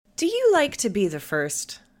Do you like to be the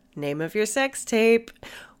first? Name of your sex tape.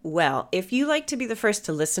 Well, if you like to be the first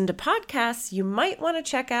to listen to podcasts, you might want to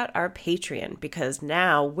check out our Patreon, because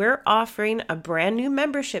now we're offering a brand new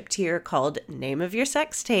membership tier called Name of Your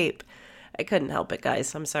Sex Tape. I couldn't help it,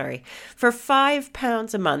 guys. I'm sorry. For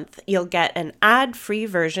 £5 a month, you'll get an ad-free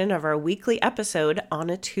version of our weekly episode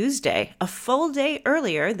on a Tuesday, a full day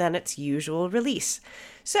earlier than its usual release.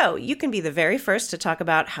 So you can be the very first to talk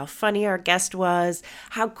about how funny our guest was,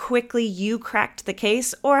 how quickly you cracked the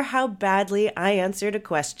case, or how badly I answered a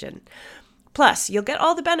question. Plus, you'll get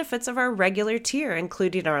all the benefits of our regular tier,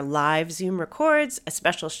 including our live Zoom records, a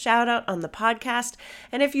special shout out on the podcast,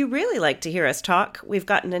 and if you really like to hear us talk, we've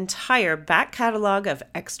got an entire back catalog of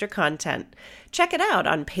extra content. Check it out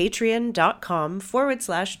on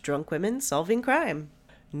patreon.com/drunkwomensolvingcrime.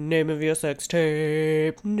 Name of your sex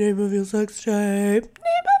tape. Name of your sex tape. Name of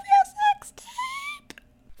your sex tape.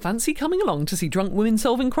 Fancy coming along to see Drunk Women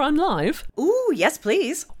Solving Crime live? Ooh, yes,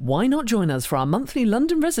 please. Why not join us for our monthly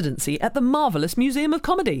London residency at the Marvellous Museum of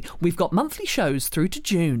Comedy? We've got monthly shows through to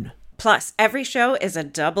June. Plus, every show is a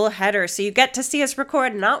double header, so you get to see us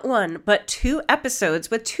record not one, but 2 episodes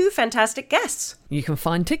with 2 fantastic guests. You can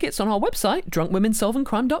find tickets on our website,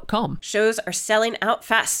 drunkwomensolvingcrime.com. Shows are selling out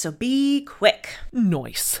fast, so be quick.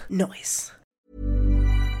 Nice.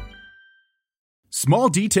 Small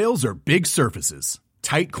details are big surfaces.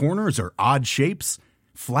 Tight corners are odd shapes.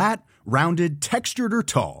 Flat, rounded, textured, or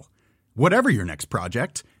tall. Whatever your next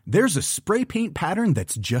project, there's a spray paint pattern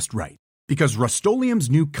that's just right. Because Rust-Oleum's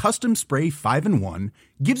new Custom Spray 5-in-1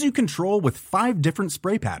 gives you control with 5 different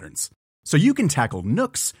spray patterns. So you can tackle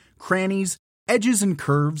nooks, crannies, edges, and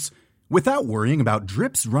curves without worrying about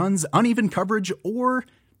drips, runs, uneven coverage, or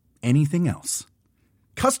anything else.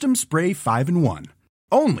 Custom Spray 5-in-1.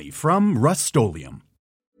 Only from Rust-Oleum.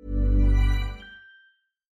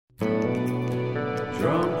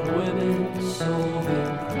 Drunk women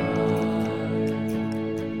solving crime.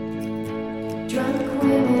 Drunk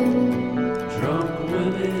women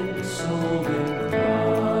solving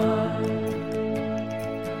crime.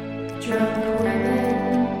 Drunk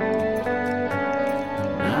women.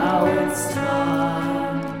 Now it's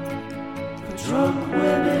time for drunk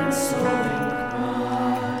women solving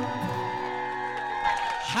crime.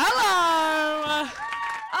 Hello!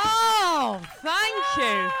 Oh, thank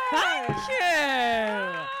you.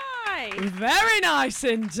 Very nice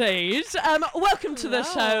indeed. Welcome to the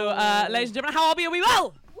show, ladies and gentlemen. How are we? Are we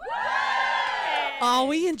well? Are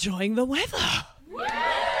we enjoying the weather?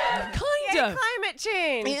 Kind of. Climate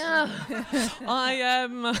change. Yeah.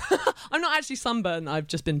 I'm not actually sunburned. I've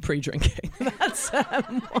just been pre-drinking. That's why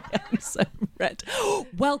I'm so red.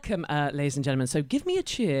 Welcome, ladies and gentlemen. So give me a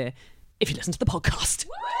cheer if you listen to the podcast.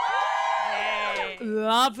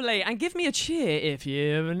 Lovely. And give me a cheer if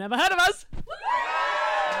you've never heard of us.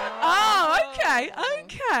 Oh,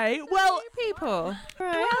 okay. Well, people.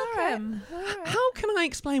 Welcome. how can I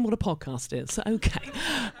explain what a podcast is? Okay.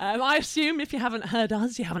 I assume if you haven't heard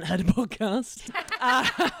us, you haven't heard a podcast.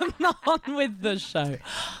 On with the show.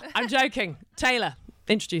 I'm joking. Taylor,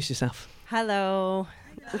 introduce yourself. Hello.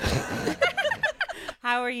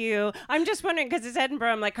 How are you? I'm just wondering, because it's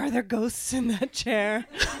Edinburgh, I'm like, are there ghosts in that chair?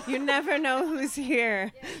 You never know who's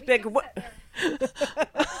here. Like, what?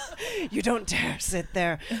 You don't dare sit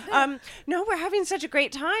there. No, we're having such a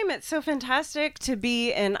great time. It's so fantastic to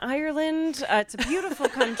be in Ireland. It's a beautiful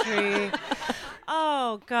country.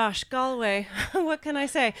 Oh gosh, Galway. What can I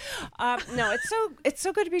say? No, it's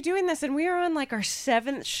so good to be doing this, and we are on like our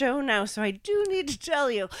 7th show now. So I do need to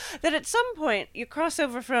tell you that at some point you cross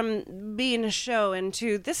over from being a show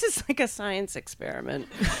into this is like a science experiment.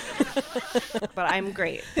 But I'm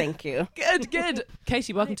great, thank you. Good.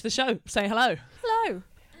 Casey, welcome to the show. Say hello. Hello.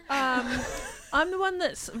 I'm the one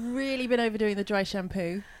that's really been overdoing the dry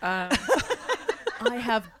shampoo. I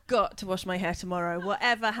have got to wash my hair tomorrow,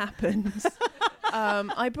 whatever happens.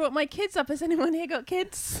 I brought my kids up. Has anyone here got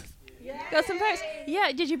kids? Yes. Got some folks?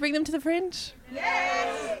 Yeah. Did you bring them to the Fringe?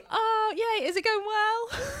 Yes. Oh, yay. Is it going well?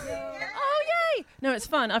 Yes. Oh, yay. No, it's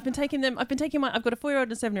fun. I've got a 4-year-old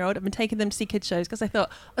and a 7-year-old. I've been taking them to see kids shows because I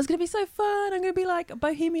thought, it's going to be so fun. I'm going to be like a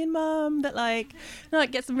bohemian mum that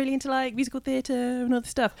gets them really into like musical theatre and all this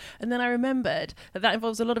stuff. And then I remembered that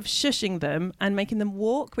involves a lot of shushing them and making them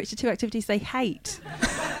walk, which are 2 activities they hate.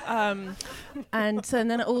 And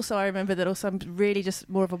then also I remember that also I'm really just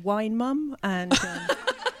more of a wine mum and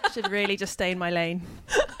should really just stay in my lane.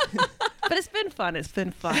 But it's been fun. It's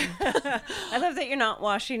been fun. I love that you're not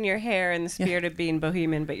washing your hair in the spirit of being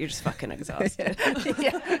bohemian, but you're just fucking exhausted.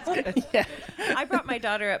 Yeah, it's good. Yeah. I brought my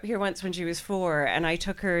daughter up here once when she was 4, and I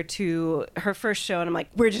took her to her first show, and I'm like,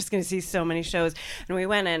 we're just going to see so many shows. And we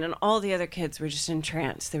went in, and all the other kids were just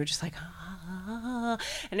entranced. They were just like, ah.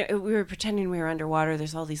 And we were pretending we were underwater.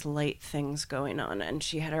 There's all these light things going on, and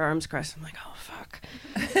she had her arms crossed. I'm like, oh, fuck.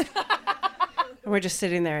 And we're just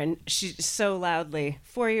sitting there, and she so loudly,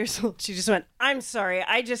 4 years old, she just went, I'm sorry,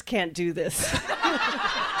 I just can't do this.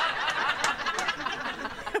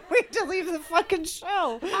 We had to leave the fucking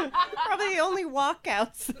show. Probably the only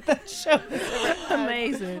walkouts that show.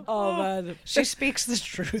 Amazing. Oh, man. She speaks the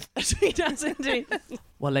truth. She does indeed.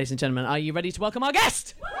 Well, ladies and gentlemen, are you ready to welcome our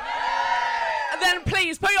guest? And then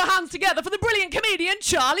please put your hands together for the brilliant comedian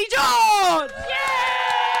Charlie George!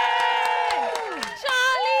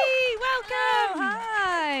 Charlie, welcome.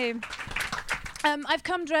 Hi. I've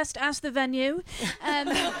come dressed as the venue,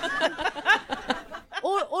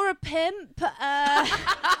 or a pimp,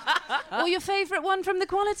 or your favourite one from the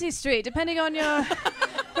Quality Street, depending on your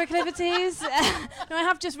proclivities. No, I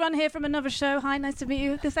have just run here from another show. Hi, nice to meet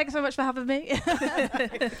you. Thanks so much for having me.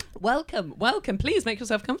 Welcome. Please make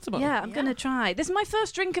yourself comfortable. Yeah, I'm going to try. This is my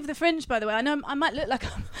first drink of the Fringe, by the way. I know I might look like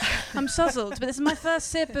I'm sozzled, but this is my first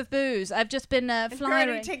sip of booze. I've just been You're flying.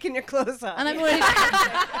 already taking your clothes off. And I'm already...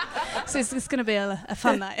 So it's going to be a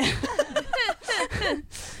fun night.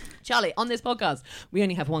 Charlie, on this podcast, we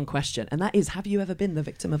only have one question, and that is, have you ever been the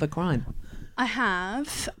victim of a crime? I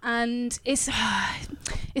have, and it's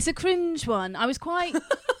a cringe one. I was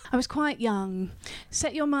quite young.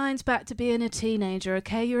 Set your minds back to being a teenager,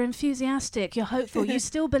 okay? You're enthusiastic, you're hopeful, you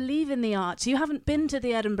still believe in the arts. You haven't been to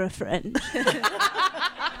the Edinburgh Fringe.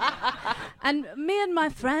 And me and my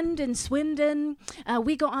friend in Swindon,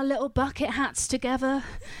 we got our little bucket hats together,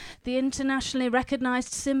 the internationally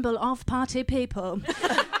recognised symbol of party people.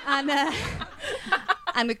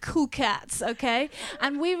 And the cool cats, okay?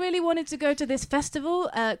 And we really wanted to go to this festival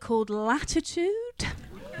called Latitude.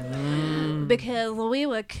 Because we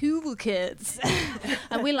were cool kids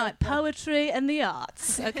and we like poetry and the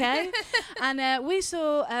arts, okay? And we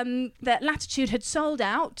saw that Latitude had sold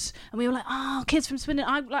out, and we were like, oh, kids from Swindon.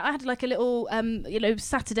 I had like a little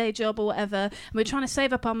Saturday job or whatever, and we were trying to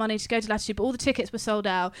save up our money to go to Latitude, but all the tickets were sold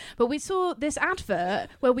out. But we saw this advert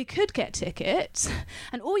where we could get tickets,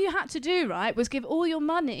 and all you had to do, right, was give all your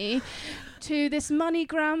money to this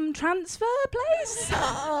MoneyGram transfer place.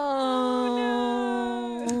 Oh,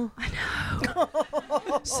 no. I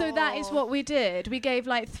know. So that is what we did. We gave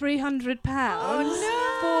like £300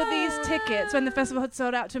 for these tickets when the festival had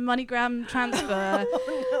sold out to MoneyGram transfer.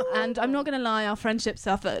 And I'm not going to lie, our friendship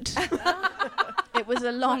suffered. It was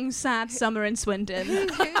a long, sad summer in Swindon.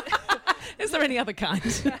 Is there any other kind?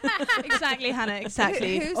 Exactly, Hannah,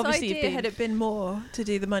 exactly. Whose Obviously idea had it been more to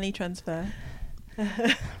do the money transfer?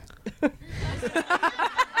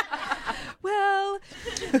 Well,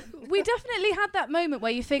 we definitely had that moment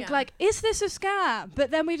where you think, like, is this a scam? But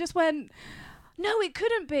then we just went, no, it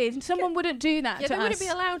couldn't be. Someone wouldn't do that Yeah, to they us. wouldn't be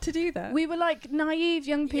allowed to do that. We were like naive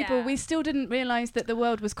young people. Yeah. We still didn't realise that the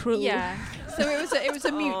world was cruel. Yeah. So it was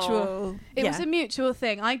a mutual. It was a mutual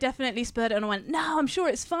thing. I definitely spurred it and I went, no, I'm sure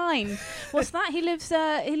it's fine. What's that? He lives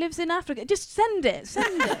in Africa. Just send it.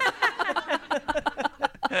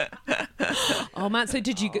 Oh man, so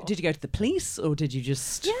did you go to the police, or did you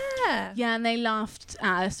just... Yeah. Yeah, and they laughed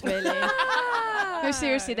at us, really. No,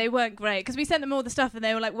 seriously, they weren't great, because we sent them all the stuff and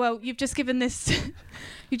they were like, well, you've just given this...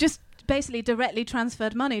 you just basically directly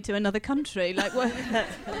transferred money to another country. Like, what?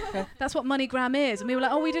 That's what MoneyGram is. And we were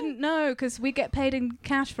like, oh, we didn't know, because we get paid in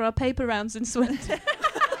cash for our paper rounds in Swindon.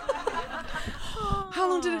 How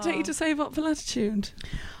long did it take you to save up for Latitude?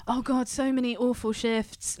 Oh God, so many awful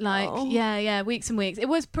shifts. Like, yeah, weeks and weeks. It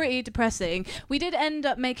was pretty depressing. We did end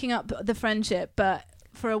up making up the friendship, but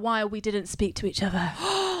for a while we didn't speak to each other.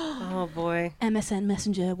 Oh boy. MSN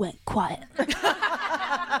Messenger went quiet.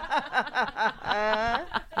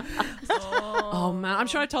 Oh man, I'm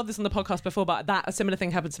sure I told this on the podcast before, but a similar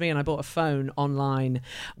thing happened to me, and I bought a phone online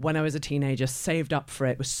when I was a teenager, saved up for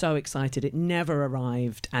it, was so excited. It never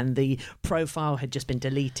arrived, and the profile had just been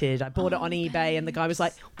deleted. I bought it on eBay, and the guy was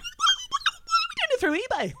like, why are we doing it through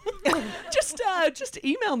eBay? just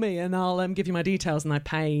email me and I'll give you my details. And I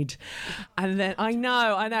paid, and then I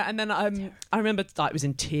know, and then I remember I was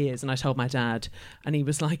in tears, and I told my dad, and he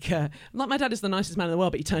was like my dad is the nicest man in the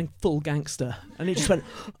world, but he turned full gangster, and he just went,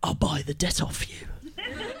 I'll buy the debt off you.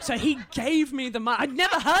 So he gave me the money. I'd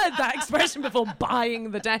never heard that expression before, buying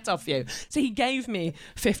the debt off you. So he gave me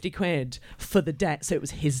 50 quid for the debt, so it was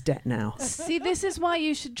his debt now. See, this is why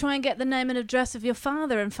you should try and get the name and address of your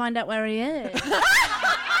father and find out where he is.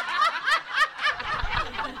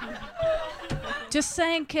 Just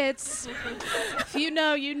saying, kids. If you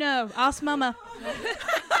know, you know. Ask Mama.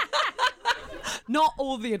 Not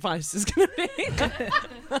all the advice is going to be.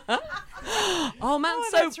 Oh man, Oh,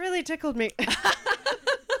 so that's really tickled me.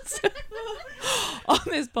 on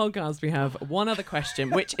this podcast we have one other question,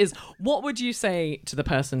 which is, what would you say to the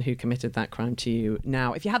person who committed that crime to you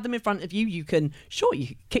now? If you had them in front of you, you can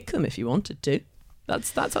kick them if you wanted to.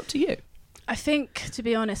 That's up to you. I think, to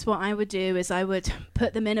be honest, what I would do is I would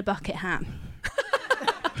put them in a bucket hat.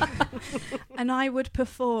 And I would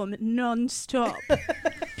perform non-stop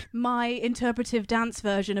my interpretive dance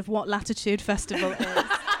version of what Latitude Festival is.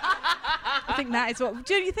 I think that is what...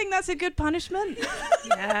 Do you think that's a good punishment?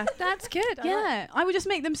 Yeah, that's good. Yeah, I would just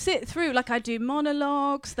make them sit through, like I'd do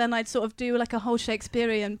monologues, then I'd sort of do like a whole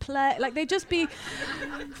Shakespearean play. Like they'd just be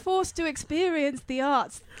forced to experience the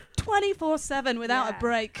arts 24/7 without a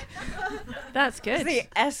break. That's good. It's the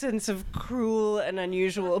essence of cruel and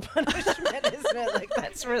unusual punishment, isn't it? Like,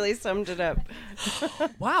 that's really summed it up.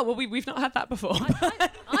 Wow, well we've not had that before.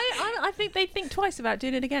 I think they'd think twice about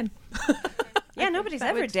doing it again. Yeah, nobody's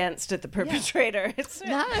ever danced at the perpetrator. It's,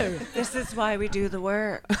 No. this is why we do the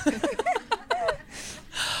work.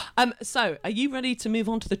 So, are you ready to move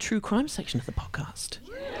on to the true crime section of the podcast?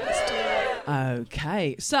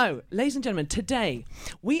 Okay, so, ladies and gentlemen, today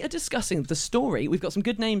we are discussing the story. We've got some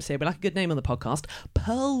good names here. We like a good name on the podcast.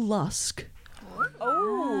 Pearl Lusk.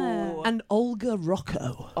 Oh. And Olga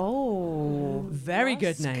Rocco. Oh. Very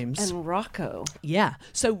good names. And Rocco. Yeah.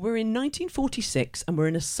 So we're in 1946 and we're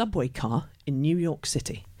in a subway car in New York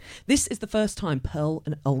City. This is the first time Pearl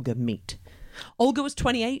and Olga meet. Olga was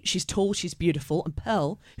 28, she's tall, she's beautiful, and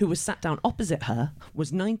Pearl, who was sat down opposite her,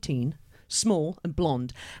 was 19, small and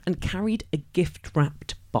blonde, and carried a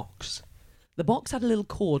gift-wrapped box. The box had a little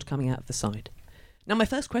cord coming out of the side. Now, my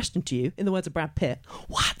first question to you, in the words of Brad Pitt,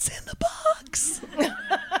 what's in the box?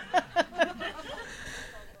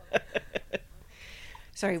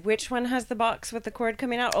 Sorry, which one has the box with the cord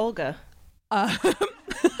coming out? Olga.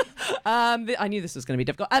 I knew this was going to be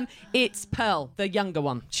difficult. It's Pearl, the younger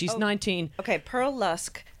one. She's 19. Okay, Pearl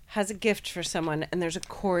Lusk has a gift for someone and there's a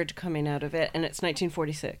cord coming out of it and it's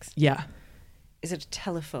 1946. Yeah. Is it a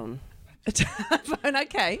telephone? A telephone,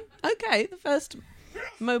 okay. Okay, the first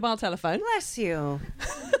mobile telephone. Bless you.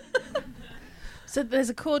 So there's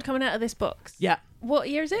a cord coming out of this box. Yeah. What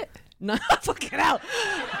year is it? No, fucking hell.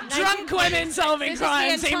 Drunk women solving This is the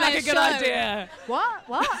crime seemed like a good entire show. idea.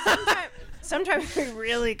 What? Sometimes we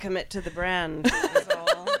really commit to the brand. Is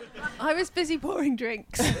all. I was busy pouring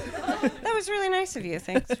drinks. That was really nice of you.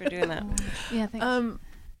 Thanks for doing that. Yeah, thanks.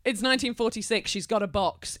 It's 1946. She's got a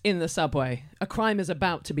box in the subway. A crime is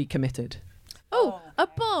about to be committed. Oh, a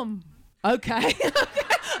bomb. Okay.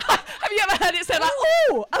 Have you ever heard it said like,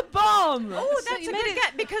 oh, a bomb? Oh, that's a good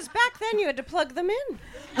get because back then you had to plug them in.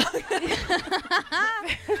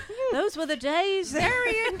 Those were the days.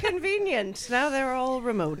 Very inconvenient. Now they're all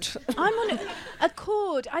remote. I'm on a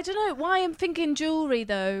cord. I don't know why I'm thinking jewellery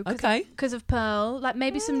though. Okay. Because of Pearl. Like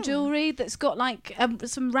maybe some jewellery that's got like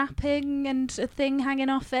some wrapping and a thing hanging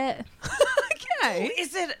off it. Okay.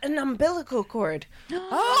 Is it an umbilical cord?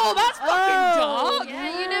 Oh, that's fucking dark.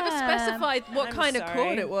 Yeah, you never specified what I'm kind of sorry.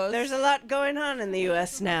 cord it was. There's a lot going on in the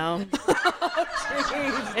U.S. now.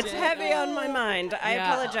 It's heavy on my mind. I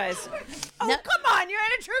Yeah. apologize. Oh, come on. You're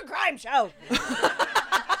in a true crime show.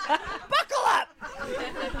 Buckle up.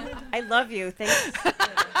 I love you. Thanks.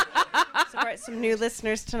 Support some new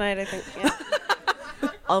listeners tonight, I think. Yeah.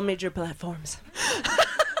 All major platforms.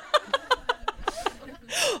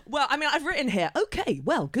 Well, I mean, I've written here, okay,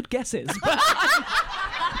 well, good guesses. But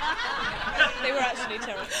They were actually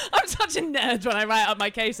terrible. I'm such a nerd when I write up my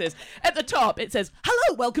cases. At the top, it says,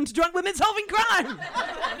 hello, welcome to Drunk Women Solving Crime.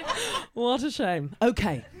 What a shame.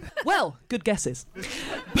 Okay, well, good guesses.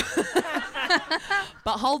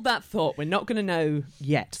 But hold that thought. We're not going to know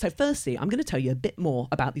yet. So firstly, I'm going to tell you a bit more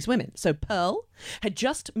about these women. So Pearl had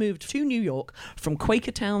just moved to New York from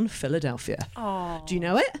Quakertown, Philadelphia. Oh. Do you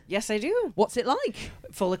know it? Yes, I do. What's it like?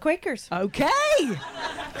 Full of Quakers. Okay.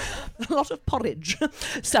 A lot of porridge.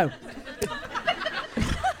 So,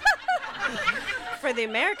 For the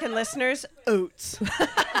American listeners, oats.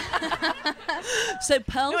 so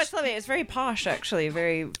Pearl... No, it's lovely. It's very posh, actually.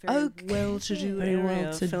 Very Okay. well-to-do Very area.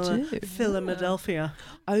 well-to-do. Philadelphia.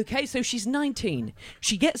 Okay, so she's 19.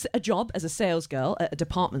 She gets a job as a sales girl at a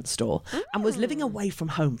department store and was living away from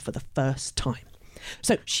home for the first time.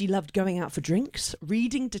 So she loved going out for drinks,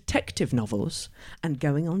 reading detective novels, and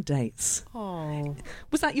going on dates. Oh.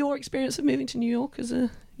 Was that your experience of moving to New York as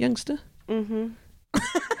a youngster? Mm-hmm.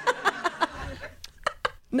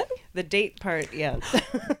 No. The date part, yeah.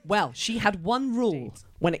 Well, she had one rule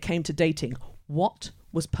when it came to dating. What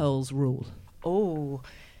was Pearl's rule? Oh,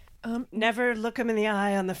 never look him in the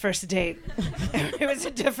eye on the first date. It was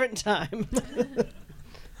a different time.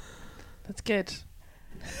 That's good.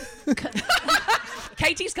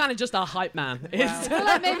 Katie's kind of just our hype man. Well,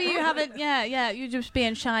 like maybe you haven't, you're just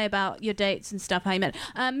being shy about your dates and stuff, how you met.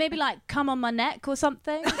 Maybe like come on my neck or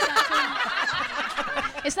something.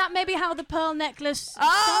 Is that maybe how the pearl necklace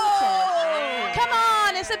started? Come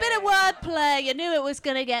on, it's a bit of wordplay. You knew it was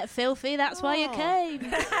going to get filthy, that's why you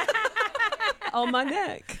came. On my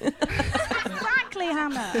neck. Exactly,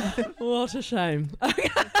 Hannah. What a shame.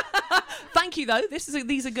 Thank you, though.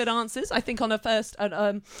 These are good answers. I think on a first,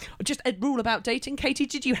 just a rule about dating. Katie,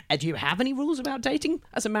 do you have any rules about dating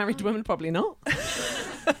as a married woman? Probably not.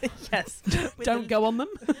 Yes. Don't go on them.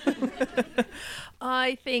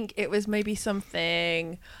 I think it was maybe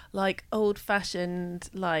something like old-fashioned,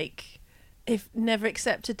 like if never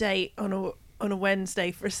accept a date on a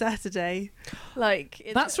Wednesday for a Saturday.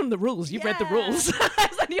 That's from the rules. You've read the rules.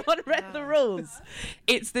 Has anyone read the rules?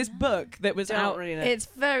 It's this book that was out. It's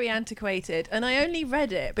very antiquated, and I only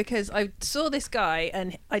read it because I saw this guy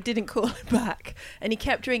and I didn't call him back, and he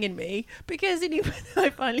kept ringing me because when I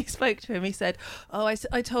finally spoke to him, he said, "Oh, I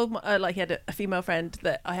told my he had a female friend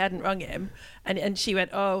that I hadn't rung him," and she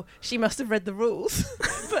went, "Oh, she must have read the rules,"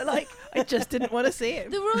 but I just didn't want to see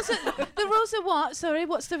him. The rules are what? Sorry,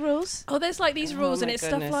 what's the rules? Oh, there's these rules, and my it's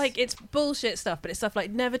goodness. stuff like it's bullshit stuff, but it's stuff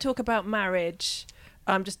like never talk about marriage.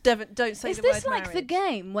 Just don't say Is the this word like marriage. the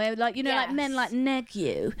game where like men like neg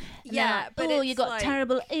you? And Yeah, they're like, but oh, it's you got like-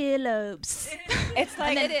 terrible earlobes. It's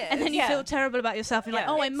like And then you feel terrible about yourself. And you're Yeah.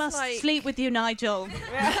 like, oh, I It's must like- sleep with you, Nigel.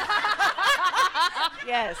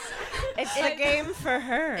 yes, it's a game for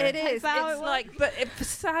her. It is. That's how It's it like, but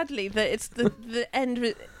sadly, that it's the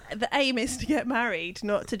end. The aim is to get married,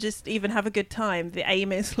 not to just even have a good time. The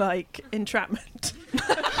aim is like entrapment.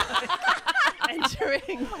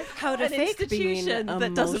 Entering How to an fake being institution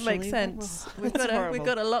that doesn't make emotionally sense. vulnerable. We've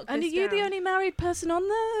got to lock And are this you the down. only married person on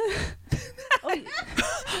there?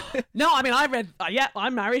 No, I mean, I read.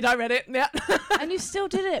 I'm married. I read it. Yeah. And you still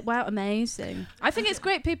did it. Wow, amazing. I think it's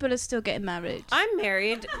great people are still getting married. I'm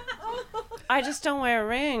married. I just don't wear a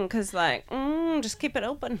ring because, just keep it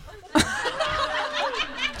open.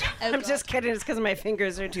 I'm just kidding. It's because my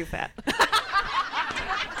fingers are too fat.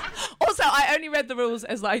 Also, I only read the rules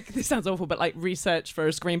as this sounds awful, but research for a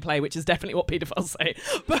screenplay, which is definitely what paedophiles say.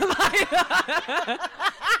 But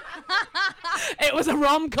it was a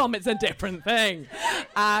rom-com. It's a different thing.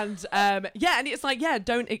 And and it's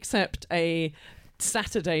don't accept a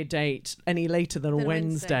Saturday date any later than a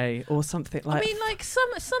Wednesday or something like. I mean,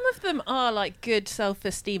 some of them are good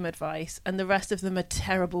self-esteem advice, and the rest of them are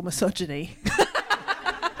terrible misogyny.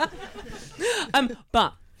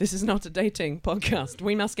 But this is not a dating podcast.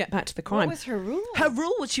 We must get back to the crime. What was her rule? Her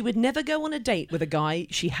rule was she would never go on a date with a guy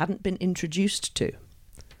she hadn't been introduced to.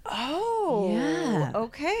 Oh, Yeah.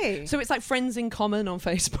 Okay. So it's like friends in common on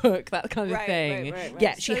Facebook, that kind of Right, thing. right.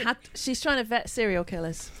 Yeah, She's trying to vet serial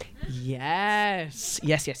killers. Yes.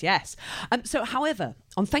 So, however,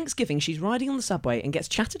 on Thanksgiving, she's riding on the subway and gets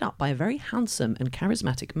chatted up by a very handsome and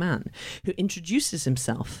charismatic man who introduces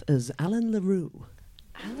himself as Alan LaRue.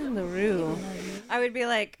 Alan LaRue. I would be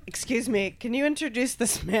like, excuse me, can you introduce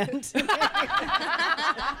this man to me?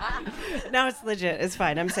 No, it's legit. It's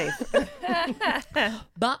fine. I'm safe.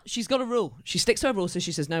 But she's got a rule. She sticks to her rule, so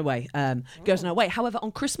she says no way. Goes no way. However,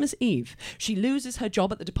 on Christmas Eve, she loses her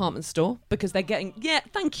job at the department store because they're getting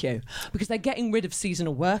because they're getting rid of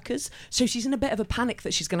seasonal workers. So she's in a bit of a panic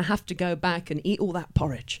that she's going to have to go back and eat all that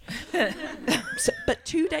porridge. But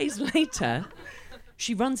 2 days later,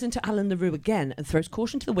 she runs into Alan LaRue again and throws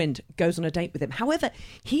caution to the wind, goes on a date with him. However,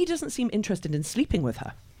 he doesn't seem interested in sleeping with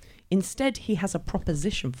her. Instead, he has a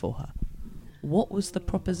proposition for her. What was the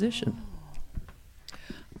proposition?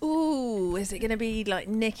 Ooh, is it going to be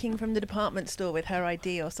nicking from the department store with her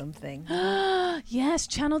ID or something? Yes,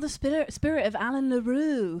 channel the spirit of Alan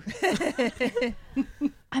LaRue.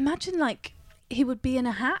 I imagine he would be in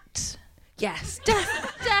a hat. Yes,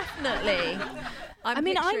 definitely. I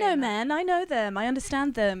know men. I know them. I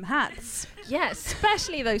understand them. Hats. Yeah,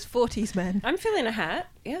 especially those 40s men. I'm feeling a hat.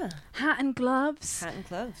 Yeah. Hat and gloves. Hat and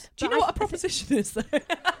gloves. Do you know what a proposition is, though?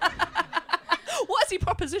 What is he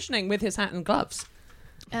propositioning with his hat and gloves?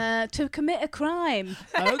 To commit a crime.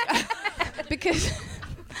 Okay. Because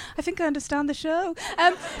I think I understand the show.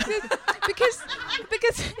 Because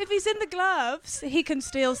if he's in the gloves, he can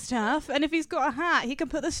steal stuff, and if he's got a hat, he can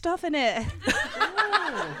put the stuff in it.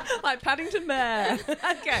 Like Paddington Bear.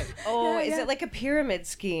 Okay. Oh, Yeah, is yeah. it like a pyramid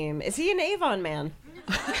scheme? Is he an Avon man?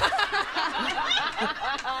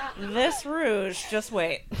 This rouge, just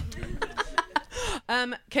wait.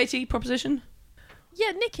 Katie, proposition?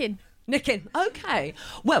 Yeah, nicking. Nicking. Okay.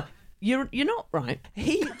 Well, you're not right.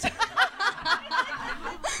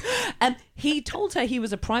 He told her he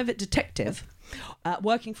was a private detective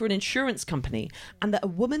working for an insurance company, and that a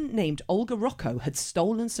woman named Olga Rocco had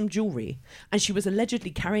stolen some jewellery, and she was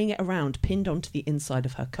allegedly carrying it around pinned onto the inside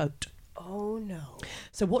of her coat. Oh, no.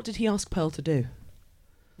 So what did he ask Pearl to do?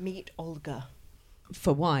 Meet Olga.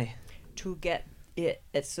 For why? To get it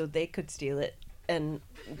so they could steal it and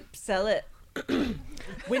sell it.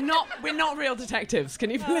 We're not real detectives. Can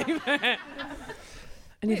you believe it?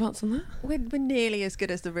 Any thoughts on that? We're nearly as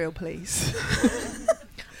good as the real police. I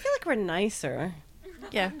feel like we're nicer.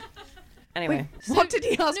 Yeah. Anyway. What did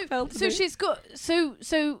he ask Pearl to So do? she's got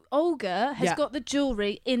so Olga has Yeah. got the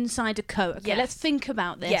jewelry inside a coat. Okay, Yes. let's think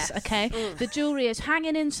about this. Yes. Okay, the jewelry is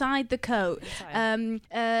hanging inside the coat.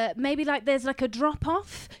 Maybe like there's like a drop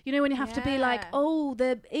off. You know when you have to be like, Yeah. oh,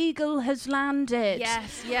 the eagle has landed.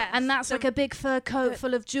 Yes. And that's like a big fur coat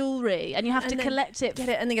full of jewelry, and you have to then collect it. Get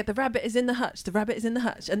it, and then get the rabbit is in the hutch. The rabbit is in the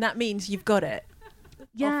hutch, and that means you've got it.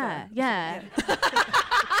 Yeah, yeah.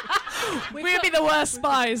 We'd be the worst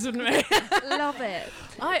spies, wouldn't we? Love it.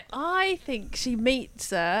 I think she meets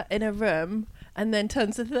her in a room and then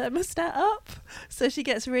turns the thermostat up, so she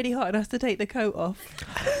gets really hot and has to take the coat off.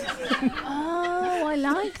 Oh, I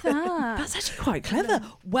like that. That's actually quite clever.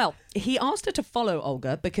 Well, he asked her to follow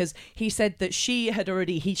Olga because he said that she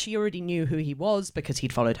already knew who he was because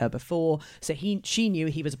he'd followed her before. So she knew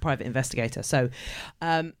he was a private investigator. So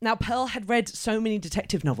now Pearl had read so many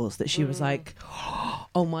detective novels that she was like,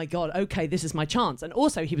 oh my God, okay, this is my chance. And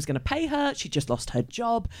also he was going to pay her. She just lost her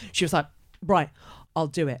job. She was like, right, I'll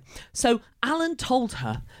do it. So Alan told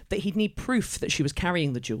her that he'd need proof that she was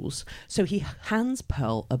carrying the jewels. So he hands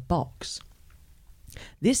Pearl a box.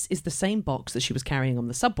 This is the same box that she was carrying on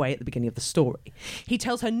the subway at the beginning of the story. He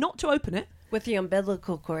tells her not to open it, With the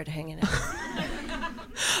umbilical cord hanging out.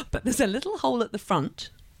 but there's a little hole at the front,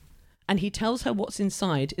 and he tells her what's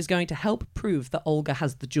inside is going to help prove that Olga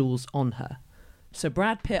has the jewels on her. So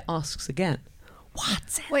Brad Pitt asks again,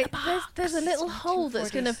 what's in Wait, the box? there's a little hole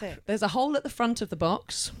that's going to... There's a hole at the front of the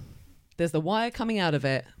box. There's the wire coming out of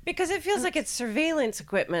it. Because it feels like it's surveillance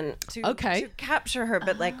equipment to capture her.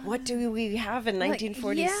 But like, what do we have in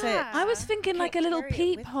 1946? yeah. I was thinking like a Can't little carry it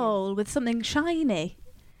with you. peephole with something shiny,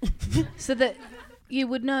 so that you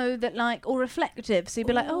would know that, like, or reflective. So you'd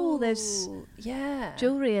be like, oh, there's Yeah.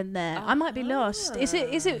 jewelry in there. I might be lost. Is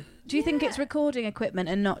it? Do you think it's recording equipment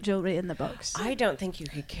and not jewelry in the box? I don't think you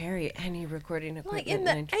could carry any recording equipment Like in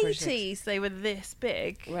the 1946. 80s, they were this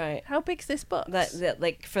big. Right. How big's this box? That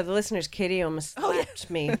like for the listeners, Katie almost slapped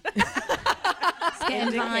me, It's getting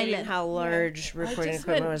indicating violent. how large recording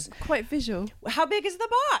equipment was. quite visual. How big is the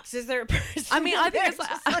box? Is there a person? I mean, I think there it's like-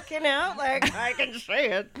 just looking out like I can see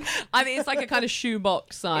it. I mean, it's like a kind of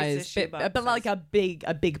shoebox size, shoebox but like a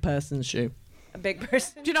big person's shoe. A big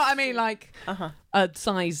person. Do you know what I mean? Like a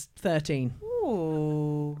size 13.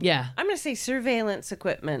 Ooh. Yeah. I'm gonna say surveillance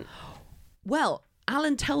equipment. Well,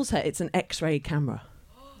 Alan tells her it's an X-ray camera.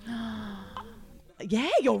 Yeah,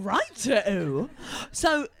 you're right too.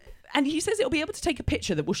 So, and he says it'll be able to take a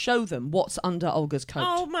picture that will show them what's under Olga's coat.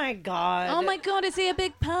 Oh my god. Oh my God, is he a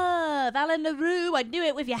big perv? Alan LaRue, I knew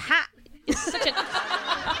it with your hat.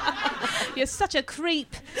 You're such a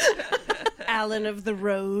creep. Alan of the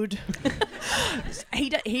road.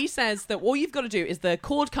 He says that all you've got to do is the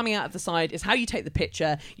cord coming out of the side is how you take the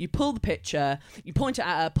picture. You pull the picture, you point it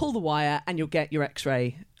at her, pull the wire, and you'll get your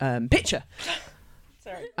X-ray picture.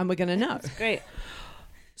 Sorry. And we're going to know. Great.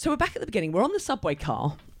 So we're back at the beginning. We're on the subway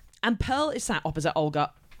car, and Pearl is sat opposite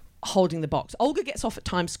Olga, holding the box. Olga gets off at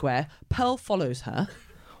Times Square. Pearl follows her.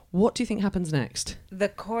 What do you think happens next? The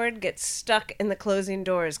cord gets stuck in the closing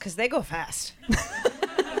doors because they go fast.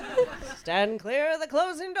 Stand clear of the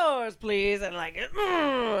closing doors, please. And like,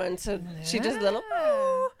 and so she does a little.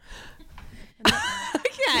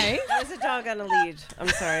 Okay. There's a dog on a lead. I'm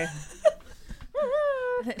sorry.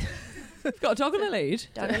 Got a dog on a lead.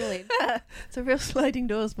 Dog on a lead. It's a real sliding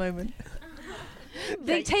doors moment.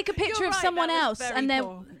 They take a picture of right, someone that was else, very and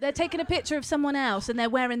poor. they're taking a picture of someone else, and they're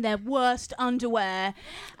wearing their worst underwear,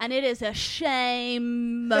 and it is a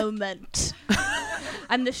shame moment.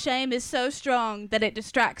 And the shame is so strong that it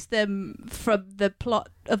distracts them from the plot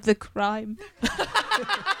of the crime.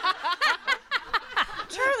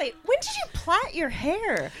 Charlie, when did you plait your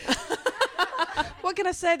hair? What can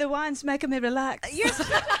I say? The wine's making me relax. I feel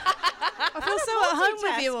so at home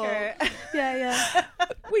with you all. Multitasker. Yeah.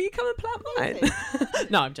 Will you come and plait mine?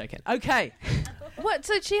 No, I'm joking. Okay. What?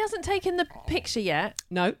 So she hasn't taken the picture yet?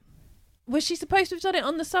 No, Was she supposed to have done it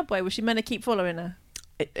on the subway? Was she meant to keep following her?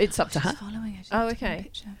 it's up to her. Following her. Oh,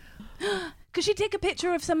 okay. Could she take a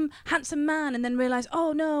picture of some handsome man and then realise,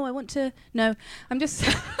 oh no, I want to... No, I'm just...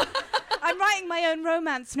 I'm writing my own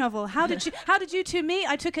romance novel. How did you two meet?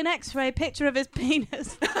 I took an X-ray picture of his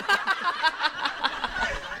penis.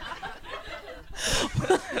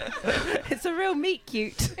 It's a real meet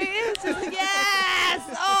cute. It is. Yes!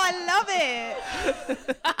 Oh, I love it.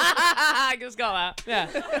 I just got that. Yeah.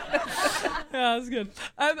 Yeah, that's good.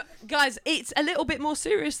 Guys, it's a little bit more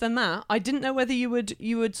serious than that. I didn't know whether you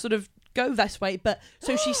would sort of go this way, but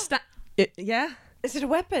so she yeah? Is it a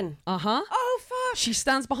weapon? Uh-huh. Oh, fuck. She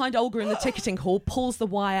stands behind Olga in the ticketing hall, pulls the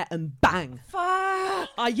wire, and bang. Fuck.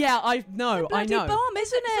 Yeah, I know. Bloody bomb,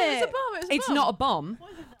 isn't it? It's a bomb. It's not a bomb.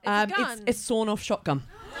 It's a gun. It's sawn-off shotgun.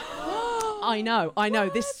 I know.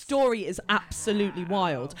 This story is absolutely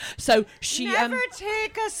wild. So she Never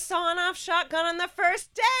take a sawn-off shotgun on the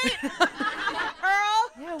first date,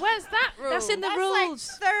 Earl. Yeah, where's that rule? That's in the That's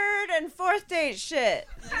rules. like third and fourth date shit.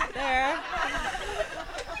 There.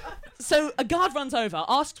 So a guard runs over,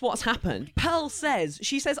 asks what's happened. Pearl says,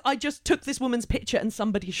 I just took this woman's picture and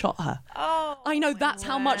somebody shot her. Oh. I know, that's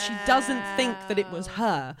how much she doesn't think that it was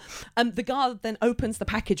her. The guard then opens the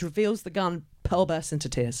package, reveals the gun. Pearl bursts into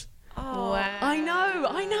tears. Oh. Wow. I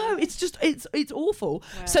know. It's just, it's awful.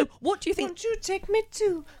 Wow. So what do you think? Won't you take me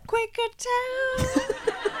to Quaker Town?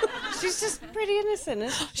 She's just pretty innocent,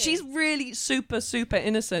 isn't she? She's really super, super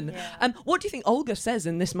innocent. Yeah. What do you think Olga says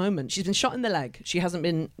in this moment? She's been shot in the leg. She hasn't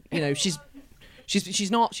been, she's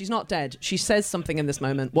not dead. She says something in this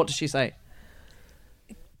moment. What does she say?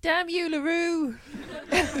 Damn you, LaRue.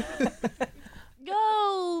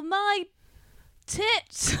 Oh, my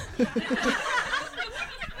tits.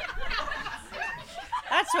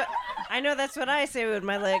 That's what I say when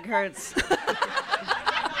my leg hurts.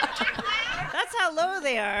 That's how low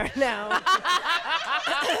they are now.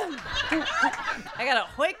 I gotta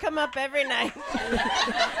hoik them up every night.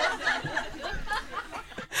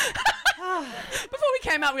 Before we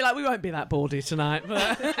came out, we won't be that bawdy tonight,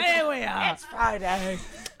 but here we are. It's Friday.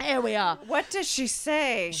 Here we are. What does she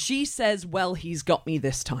say? She says, well, he's got me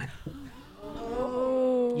this time.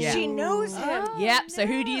 Oh. Yeah. She knows him. Yep. So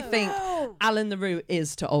who do you think Alan LaRue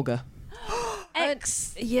is to Olga?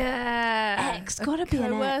 Ex. Yeah. Ex. Gotta be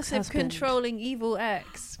an coercive, ex-husband. controlling, evil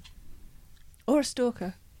ex. Or a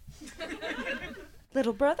stalker.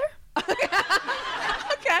 Little brother? Okay. He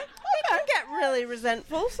can get really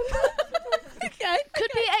resentful sometimes. Okay.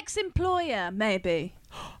 Could be ex-employer, maybe.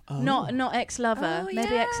 Oh. Not ex-lover. Oh,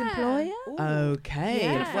 maybe yeah. ex-employer. Okay.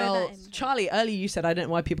 Yeah. Well, Charlie, earlier you said I don't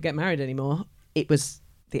know why people get married anymore. It was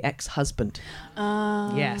the ex-husband.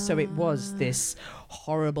 Yeah, so it was this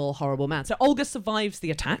horrible, horrible man. So Olga survives the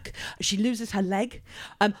attack. She loses her leg.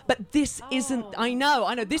 But this isn't... I know.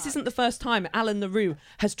 This isn't the first time Alan LaRue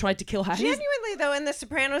has tried to kill her. Genuinely, though, in The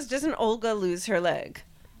Sopranos, doesn't Olga lose her leg?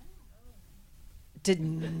 Did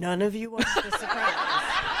none of you watch The Sopranos?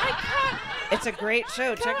 It's a great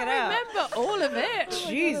show. Check it out. I remember all of it.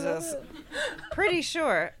 Jesus. Pretty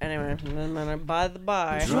sure. Anyway, by the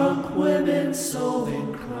by. Drunk women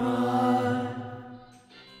solving crime.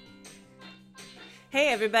 Hey,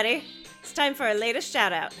 everybody. It's time for our latest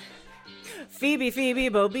shout out. Phoebe,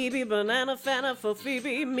 Bo, Bibi, banana, fana for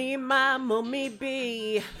Phoebe, me, my, mo, me,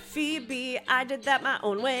 be. Phoebe, I did that my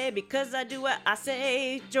own way because I do what I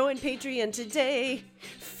say. Join Patreon today.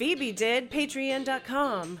 Phoebe did,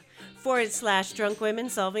 patreon.com/drunk women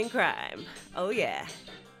solving crime. Oh, yeah.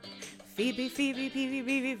 Phoebe.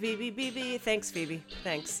 Thanks, Phoebe.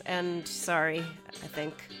 Thanks. And sorry, I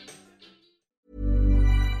think.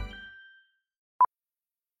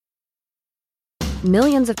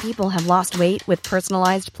 Millions of people have lost weight with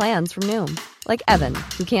personalized plans from Noom. Like Evan,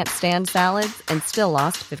 who can't stand salads and still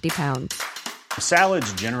lost 50 pounds.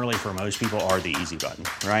 Salads generally for most people are the easy button,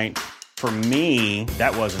 right? For me,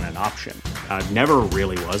 that wasn't an option. I never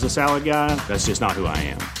really was a salad guy. That's just not who I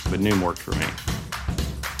am. But Noom worked for me.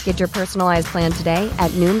 Get your personalized plan today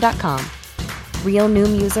at Noom.com. Real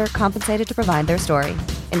Noom user compensated to provide their story.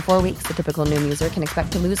 In 4 weeks, the typical Noom user can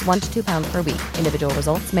expect to lose 1 to 2 pounds per week. Individual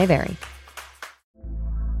results may vary.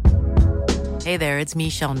 Hey there, it's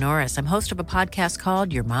Michelle Norris. I'm host of a podcast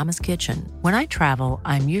called Your Mama's Kitchen. When I travel,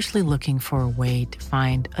 I'm usually looking for a way to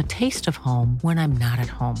find a taste of home when I'm not at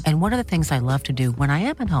home. And one of the things I love to do when I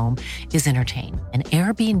am at home is entertain. And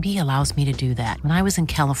Airbnb allows me to do that. When I was in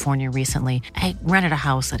California recently, I rented a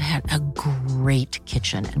house that had a great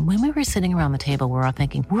kitchen. And when we were sitting around the table, we were all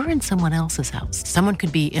thinking, we're in someone else's house. Someone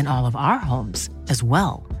could be in all of our homes as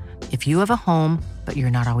well. If you have a home, but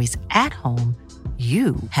you're not always at home,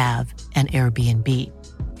 you have an Airbnb.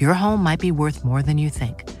 Your home might be worth more than you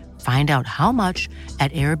think. Find out how much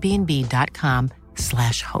at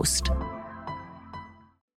airbnb.com/host.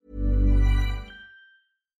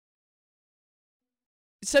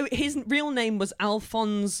 So his real name was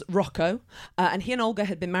Alphonse Rocco, and he and Olga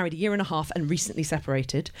had been married a year and a half and recently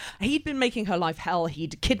separated. He'd been making her life hell.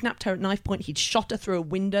 He'd kidnapped her at knife point. He'd shot her through a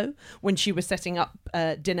window when she was setting up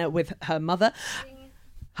dinner with her mother.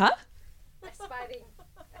 Huh? Aspiring.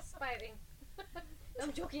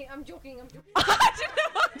 I'm joking. I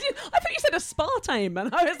thought you said aspartame,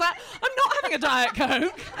 and I was like, I'm not having a Diet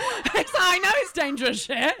Coke. I know it's dangerous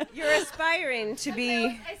shit. You're aspiring to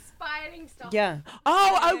be... Aspiring stuff. Yeah.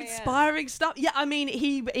 Aspiring stuff. Yeah, I mean,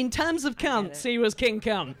 in terms of cunts, he was King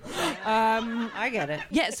Cunt. I get it.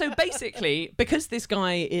 Yeah, so basically, because this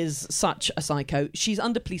guy is such a psycho, she's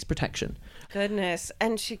under police protection. Goodness.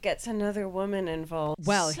 And she gets another woman involved.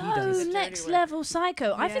 Well, he does. Next level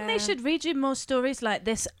psycho. I think they should read you more stories like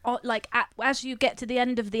this, as you get to the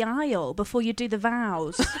end of the aisle before you do the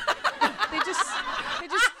vows. they just.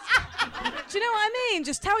 Do you know what I mean?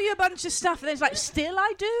 Just tell you a bunch of stuff, and then it's like, still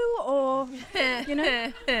I do, or you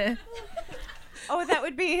know. Oh, that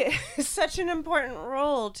would be such an important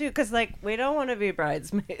role too, because we don't want to be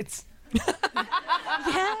bridesmaids.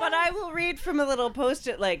 Yeah. But I will read from a little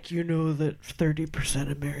post-it that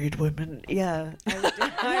 30% of married women. Yeah.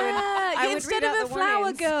 I would instead read of out a the flower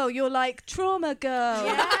warnings. girl, you're like trauma girl.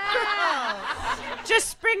 Yeah. Just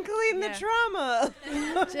sprinkling the trauma.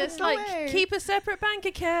 Just away. keep a separate bank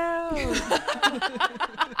account.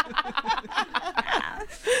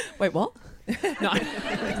 Wait, what? No.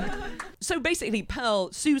 So basically,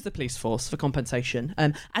 Pearl sues the police force for compensation,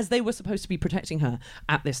 as they were supposed to be protecting her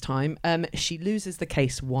at this time. She loses the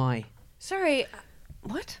case. Why? Sorry.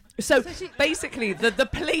 What? So basically, the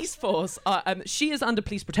police force, she is under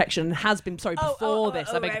police protection and has been, before this,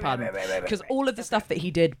 I beg your pardon. Because all of the stuff that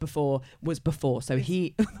he did before was before. So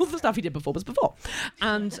all the stuff he did before was before.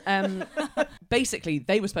 And basically,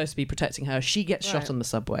 they were supposed to be protecting her. She gets shot on the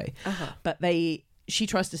subway. But she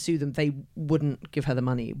tries to sue them. They wouldn't give her the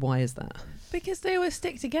money. Why is that? Because they always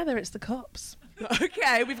stick together. It's the cops.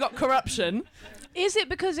 Okay, we've got corruption. Is it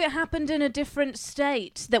because it happened in a different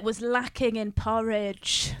state that was lacking in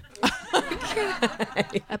porridge? Okay.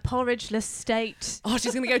 A porridgeless state. Oh,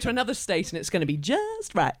 she's going to go to another state and it's going to be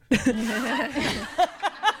just right.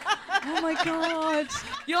 Oh my God.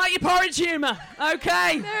 You like your porridge humour?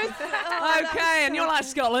 Okay. Okay, and you're like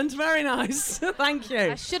Scotland. Very nice. Thank you.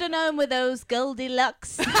 I should have known with those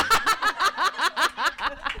Goldilocks.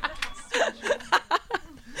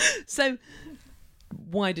 So,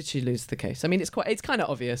 why did she lose the case? I mean, it's kind of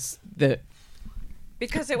obvious that...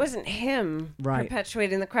 Because it wasn't him Right.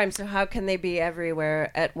 perpetuating the crime, so how can they be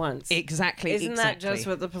everywhere at once? Exactly. Isn't that just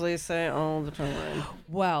what the police say all the time?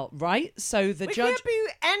 Well, right. So the We judge... can't be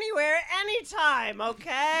anywhere, anytime,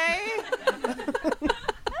 okay?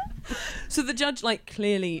 So the judge,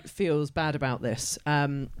 clearly feels bad about this.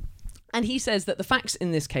 And he says that the facts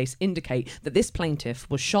in this case indicate that this plaintiff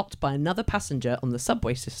was shot by another passenger on the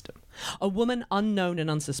subway system. A woman unknown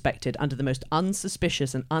and unsuspected under the most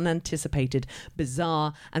unsuspicious and unanticipated,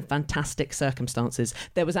 bizarre and fantastic circumstances.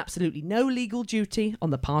 There was absolutely no legal duty on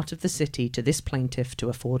the part of the city to this plaintiff to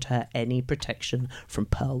afford her any protection from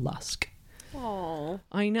Pearl Lusk. Oh,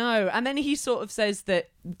 I know. And then he sort of says that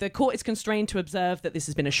the court is constrained to observe that this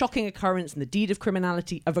has been a shocking occurrence and the deed of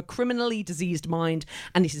criminality of a criminally diseased mind,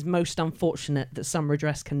 and it is most unfortunate that some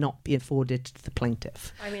redress cannot be afforded to the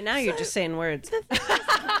plaintiff. I mean, now you're just saying words.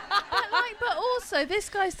 But also, this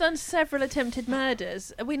guy's done several attempted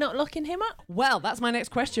murders. Are we not locking him up? Well, that's my next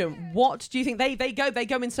question. What do you think they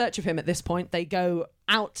go in search of him at this point? They go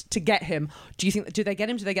out to get him. Do they get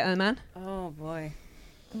him? Do they get the man? Oh boy.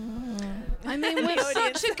 I mean, with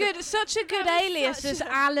such a good alias as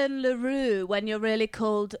Alan LaRue when you're really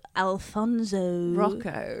called Alfonso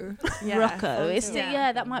Rocco. Rocco.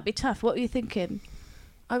 Yeah. That might be tough. What were you thinking?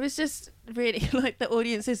 I was just really the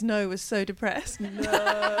audience's no was so depressed. No.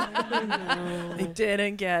 They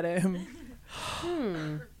didn't get him.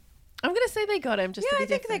 I'm going to say they got him. Just to be I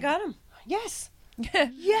think they got him. Yes.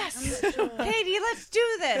 Yes. Katie, let's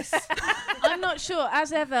do this. I'm not sure.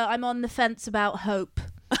 As ever, I'm on the fence about hope.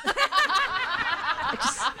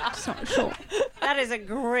 Just not sure. That is a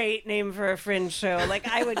great name for a fringe show.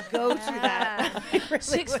 I would go to that.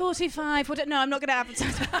 6:45. No, I'm not going to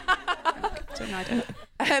advertise. I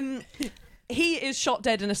don't. He is shot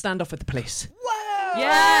dead in a standoff with the police. Whoa!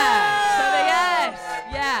 Yeah. So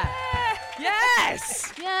yes.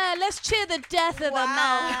 Yes. Yeah, let's cheer the death of a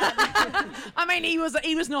man. I mean, he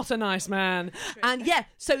was not a nice man. And yeah,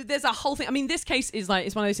 so there's a whole thing. I mean, this case is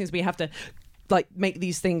it's one of those things we have to make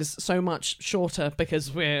these things so much shorter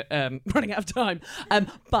because we're running out of time.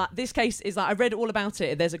 But this case is I read all about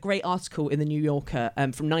it. There's a great article in the New Yorker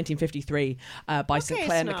from 1953 by St.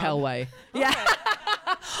 Clair snob. McElway. Yeah.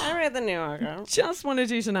 I read the New Yorker. Just wanted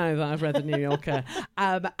you to know that I've read the New Yorker.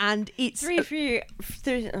 And it's... Three.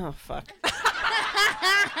 Oh, fuck.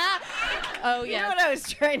 Oh, You yeah. know what I was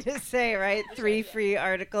trying to say, right? 3 free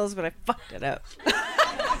articles, but I fucked it up.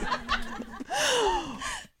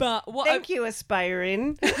 But what Thank you,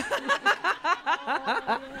 aspiring.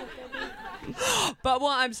 But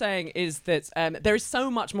what I'm saying is that there is so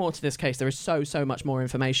much more to this case. There is so much more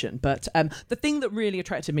information. But the thing that really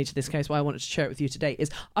attracted me to this case, why I wanted to share it with you today, is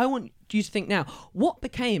I want you to think now, what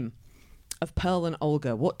became of Pearl and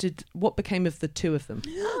Olga? What became of the two of them?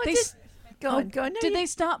 Go on. No, Did they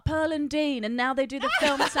start Pearl and Dean and now they do the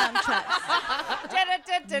film soundtracks?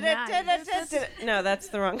 No, that's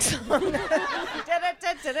the wrong song.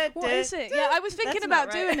 What is it? Yeah, I was thinking That's about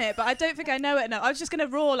not right. doing it, but I don't think I know it enough. I was just going to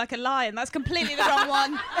roar like a lion. That's completely the wrong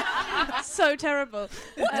one. So terrible.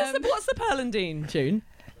 What's the Pearl and Dean tune?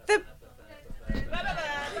 The-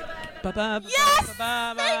 Yes!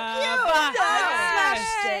 Thank you!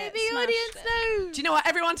 Smashed it. The audience knows. Do you know what?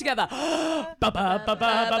 Everyone together. Yes!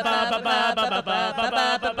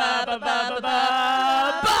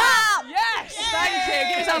 Thank you.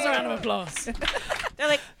 Give yourselves a round of applause. They're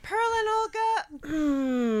like, Pearl and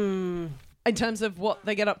Olga? In terms of what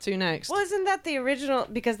they get up to next. Well, isn't that the original?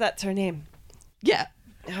 Because that's her name. Yeah.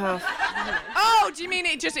 Oh. Oh, do you mean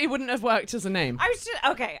it wouldn't have worked as a name? I was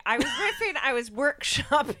riffing. I was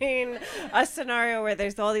workshopping a scenario where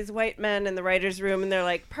there's all these white men in the writer's room, and they're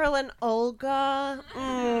like, Pearl and Olga.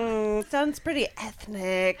 Sounds pretty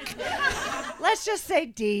ethnic. Let's just say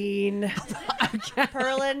Dean. Okay.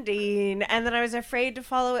 Pearl and Dean. And then I was afraid to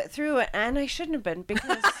follow it through, and I shouldn't have been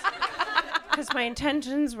because my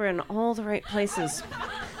intentions were in all the right places.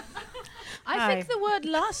 I think the word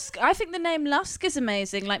Lusk, I think the name Lusk is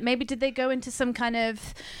amazing. Like, maybe did they go into some kind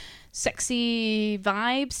of sexy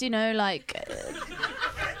vibes, you know, like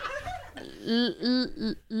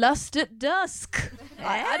lust at dusk.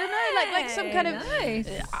 I don't know, like some kind of... Nice.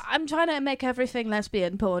 I'm trying to make everything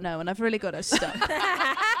lesbian porno, and I've really got to stop.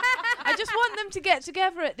 I just want them to get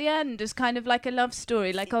together at the end as kind of like a love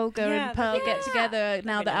story, like Olga and Pearl get together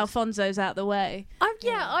now that Alfonso's out the way.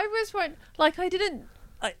 I was wondering,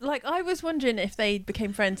 I was wondering if they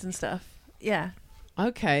became friends and stuff. Yeah.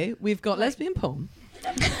 Okay, we've got lesbian porn.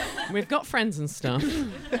 We've got friends and stuff.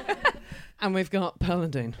 And we've got Pearl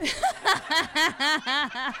and Dean.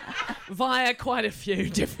 Via quite a few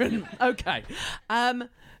different... Okay.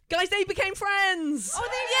 Guys, they became friends! Oh,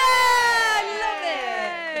 Yay! love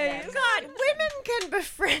it! God, women can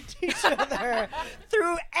befriend each other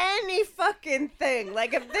through any fucking thing.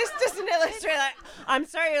 Like, if this doesn't illustrate, like, I'm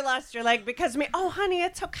sorry you lost your leg because of me. Oh, honey,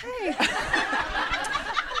 it's okay. No, that's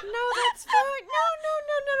fine. No.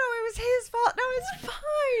 It was his fault. No, it's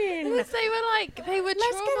fine. Because they were Let's trauma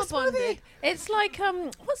get a smoothie. bonded. It's like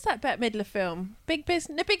what's that Bette Midler film? Big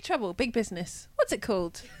Trouble, Big Business. What's it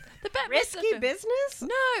called? The Bette Midler Risky film. business?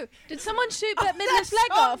 No. Did someone shoot Bette Midler's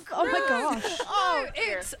leg off? Oh my gosh. Oh,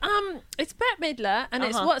 No, it's Bette Midler and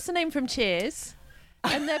it's what's the name from Cheers?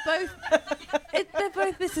 And they're both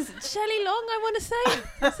this is Shelley Long, I want to say.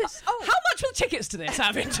 How much were the tickets to this,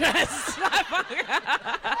 out of interest?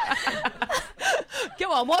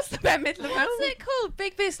 Go on, what's the Bette Midler film? What's it called?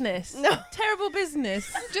 Big Business. No. Terrible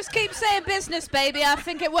Business. Just keep saying business, baby. I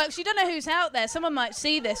think it works. You don't know who's out there. Someone might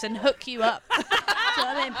see this and hook you up. Do you know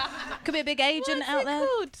what I mean? Could be a big agent What's out it there.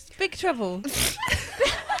 called? Big Trouble.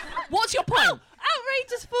 What's your point?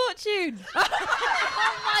 Outrageous Fortune.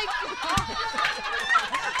 Oh my God.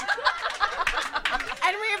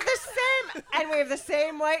 And we have the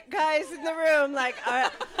same white guys in the room, like,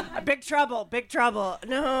 big trouble.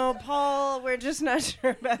 No, Paul, we're just not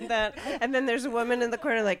sure about that. And then there's a woman in the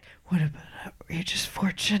corner like, what about Outrageous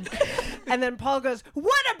Fortune? And then Paul goes,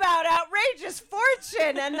 what about Outrageous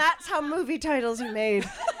Fortune? And that's how movie titles are made.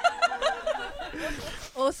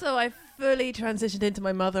 Also, I fully transitioned into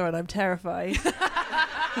my mother and I'm terrified.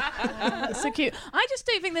 That's so cute. I just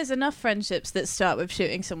don't think there's enough friendships that start with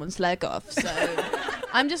shooting someone's leg off. So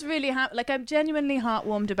I'm just really I'm genuinely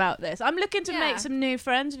heartwarmed about this. I'm looking to make some new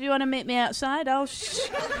friends. If you want to meet me outside, I'll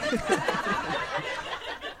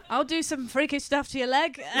do some freaky stuff to your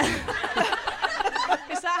leg.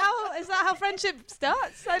 Is that how friendship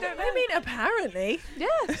starts? I don't know. I mean, apparently. Yeah.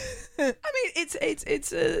 I mean,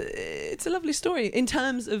 it's a lovely story in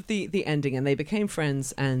terms of the ending, and they became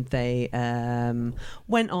friends, and they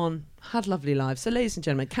went on, had lovely lives. So, ladies and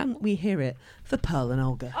gentlemen, can we hear it for Pearl and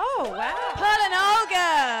Olga? Oh, wow. Pearl and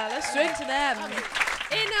Olga. Let's drink to them.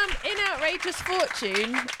 In Outrageous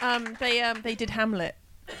Fortune, they did Hamlet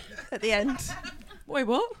at the end. Wait,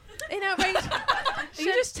 what? In Outrageous... Are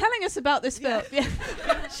you just telling us about this film? Yeah.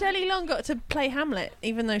 Shelley Long got to play Hamlet,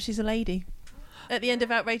 even though she's a lady. at the end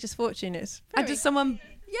of Outrageous Fortune. It's And does someone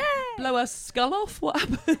blow her skull off? What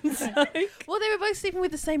happens? Well, they were both sleeping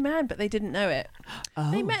with the same man, but they didn't know it. Oh.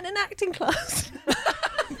 They met in an acting class. I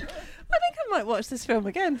think I might watch this film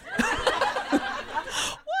again. I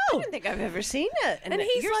don't think I've ever seen it. And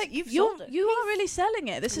he's like, You are really selling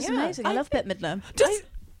it. This is amazing. I love Bette Midler.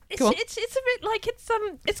 It's a bit like it's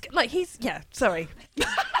like he's sorry.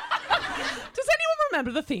 Does anyone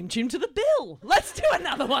remember the theme tune to The Bill? Let's do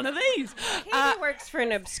another one of these. Katie works for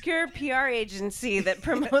an obscure PR agency that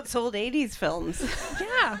promotes old 80s films.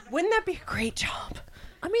 Yeah. Wouldn't that be a great job?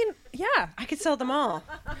 I mean, yeah. I could sell them all.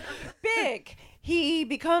 Big. He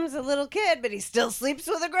becomes a little kid, but he still sleeps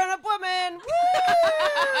with a grown-up woman.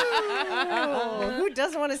 Woo! Who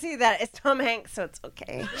doesn't want to see that? It's Tom Hanks, so it's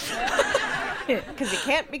okay. Because he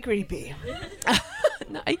can't be creepy.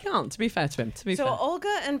 No, he can't, to be fair to him. So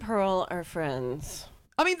Olga and Pearl are friends.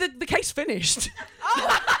 I mean, the case finished.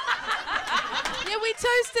 Yeah, we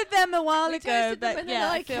toasted them a while ago, but and then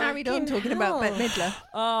I carried on talking about Bette Midler.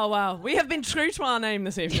 Oh, wow. We have been true to our name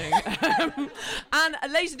this evening. And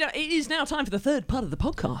ladies and gentlemen, it is now time for the third part of the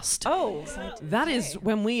podcast. Oh. That is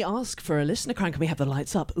when we ask for a listener crime. Can we have the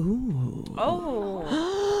lights up? Ooh.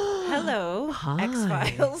 Oh. Hello. Hi.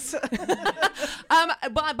 X-Files.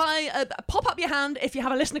 Pop up your hand if you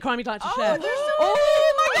have a listener crime you'd like to share. There's so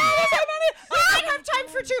my God, there's so many. We might have time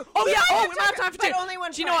for two. Oh, yeah. Oh, we might have time for two. But only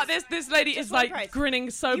one Do you know what? prize. This lady Just is one like prize. grinning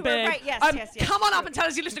so You were big. right. Yes, yes. Come on up and tell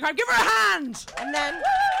us your listener crime. Give her a hand. And then...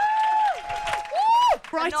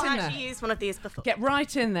 Right I've in not there. actually used one of these before. Get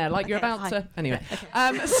right in there, like you're Okay, about fine. to. Anyway,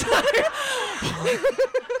 Okay. so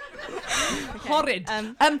horrid.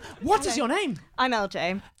 What is your name? I'm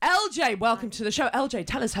LJ. LJ, welcome to the show. LJ,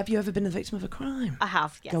 tell us, have you ever been the victim of a crime? I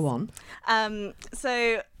have, yes. Go on.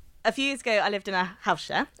 So a few years ago, I lived in a house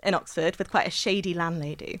share in Oxford with quite a shady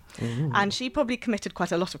landlady. Ooh. And she probably committed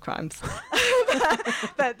quite a lot of crimes.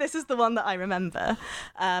 but this is the one that I remember.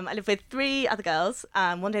 I lived with 3 other girls.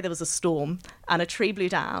 One day there was a storm and a tree blew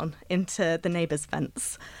down into the neighbour's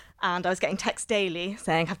fence. And I was getting texts daily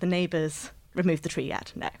saying, have the neighbours removed the tree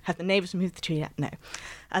yet? No. Have the neighbours removed the tree yet? No.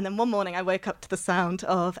 And then one morning I woke up to the sound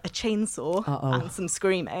of a chainsaw and some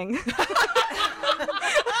screaming.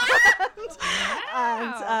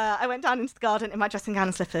 And I went down into the garden in my dressing gown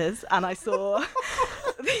and slippers, and I saw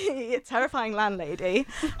the terrifying landlady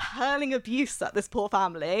hurling abuse at this poor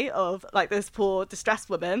family of, like, this poor distressed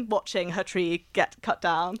woman watching her tree get cut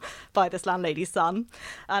down by this landlady's son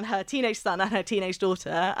and her teenage son and her teenage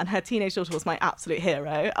daughter. And her teenage daughter was my absolute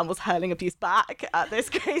hero and was hurling abuse back at this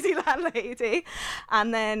crazy landlady.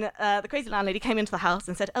 And then the crazy landlady came into the house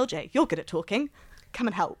and said, LJ, you're good at talking. Come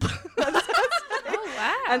and help.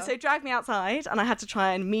 And so dragged me outside, and I had to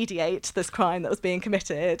try and mediate this crime that was being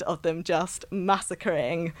committed of them just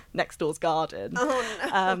massacring next door's garden. Oh,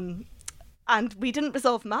 no. And we didn't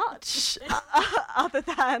resolve much, other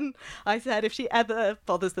than I said, if she ever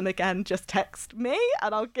bothers them again, just text me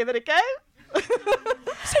and I'll give it a go.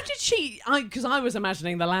 So did she, because I was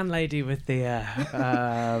imagining the landlady with the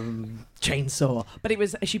chainsaw, but it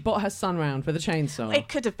was, she brought her son round with a chainsaw. It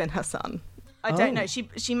could have been her son. I don't know.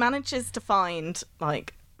 She manages to find,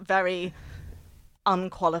 like, very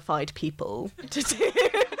unqualified people to do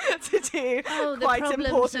the quite problems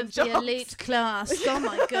important of jobs. the elite class. Oh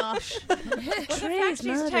my gosh. Well, the fact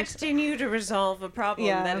she's texting you to resolve a problem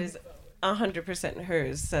that is 100%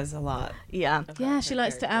 hers says a lot. Yeah. Yeah, she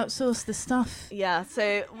likes to outsource the stuff. Yeah,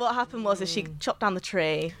 so what happened was is she chopped down the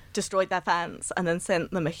tree, destroyed their fence, and then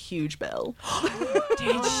sent them a huge bill.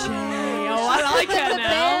 Did she? Oh, I like her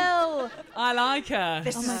now. I like her.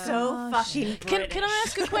 This is so fucking British. Can I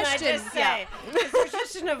ask a question? Can I just say, there's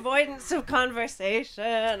just an avoidance of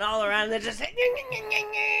conversation all around. They're just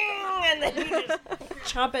and then you just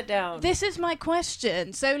chop it down. This is my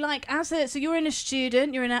question. So, like, so you're a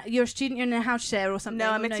student. You're a student. You're in a house share or something.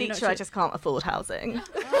 No, I'm a you're not teacher. I just can't afford housing.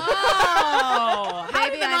 Oh,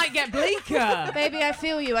 maybe the night get bleaker. Baby, I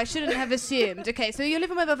feel you. I shouldn't have assumed. Okay, so you're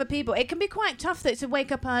living with other people. It can be quite tough though to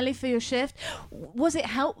wake up early for your shift. Was it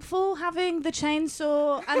helpful having the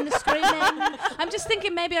chainsaw and the screaming? I'm just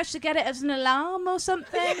thinking maybe I should get it as an alarm or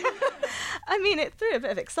something. I mean, it threw a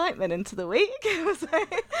bit of excitement into the week. It was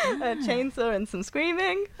like a chainsaw and some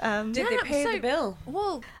screaming. Did they pay the bill?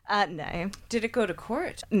 Well, no. Did it go to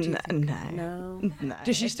court? No. No.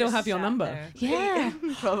 Does she still have your number? Yeah.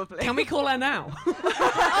 Probably. Can we call her now?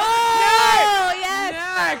 Oh, yes.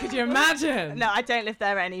 Yeah, could you imagine? No, I don't live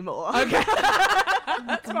there anymore. Okay.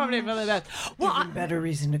 That's probably for the best. What better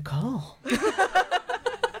reason to call?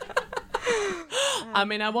 I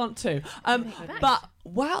mean, I want to. But,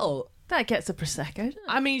 well, That gets a Prosecco, doesn't it?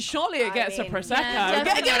 I mean, surely it gets a Prosecco. Yeah,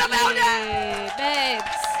 Give it a definitely. Babes.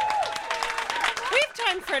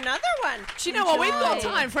 time for another one. Do you know what? We've got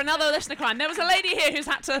time for another listener crime. There was a lady here who's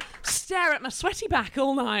had to stare at my sweaty back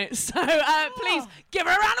all night. So please give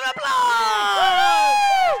her a round of applause.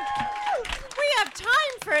 We have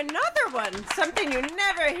time for another one. Something you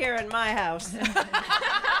never hear in my house.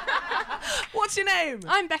 What's your name?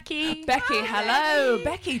 I'm Becky. Becky, hello.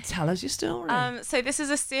 Becky, tell us your story. So this is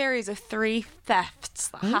a series of 3 thefts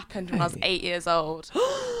that happened when I was 8 years old. So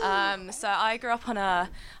I grew up on an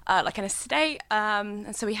estate,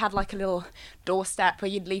 and so we had like a little doorstep where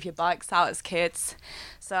you'd leave your bikes out as kids.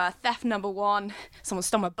 So theft number 1, someone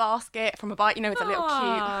stole my basket from a bike, with a little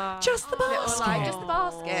cute. Just the basket. Just the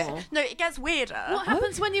basket. No, it gets weirder. What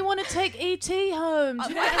happens when you want to take E.T. home? Do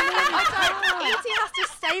you know what I mean? E.T. has to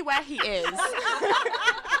stay where he is.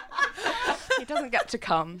 He doesn't get to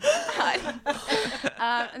come.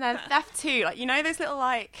 And then theft 2, those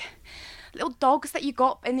little dogs that you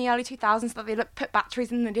got in the early 2000s that they put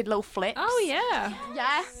batteries in and they did little flips. Oh yeah.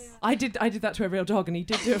 Yeah. I did that to a real dog and he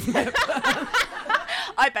did do a flip.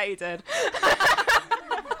 I bet he did.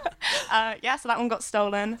 So that one got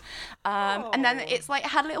stolen. And then it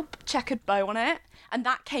had a little checkered bow on it, and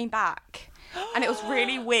that came back. And it was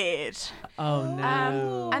really weird. Oh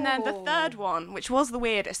no. And then the third one, which was the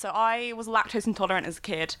weirdest, so I was lactose intolerant as a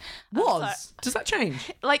kid. Does that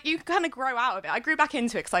change? You kind of grow out of it. I grew back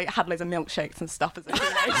into it because I had loads of milkshakes and stuff as a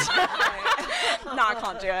teenager. No, I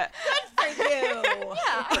can't do it. Good for you.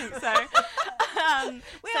 Yeah, I think so.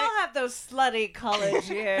 We all have those slutty college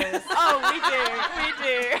years. Oh, we do.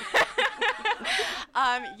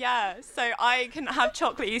 So I couldn't have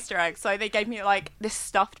chocolate Easter eggs, so they gave me this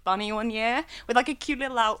stuffed bunny one year with a cute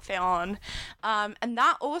little outfit on, and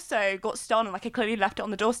that also got stolen. I clearly left it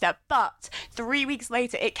on the doorstep, but 3 weeks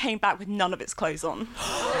later it came back with none of its clothes on.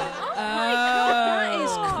 Oh my God, that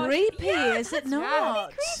is creepy, is it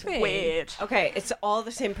not? Really weird. Okay, it's all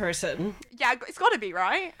the same person. Yeah, it's got to be,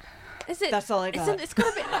 right? Is it? That's all I got. It's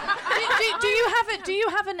got to be. Do you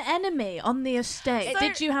have an enemy on the estate?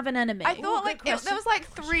 Did you have an enemy? I thought there was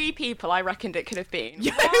 3 people I reckoned it could have been.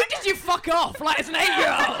 Yeah, who did you fuck off? As an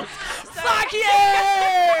 8-year-old. Fuck you!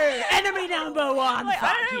 Enemy number 1.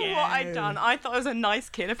 I don't know what I'd done. I thought I was a nice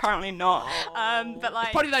kid. Apparently not. But it's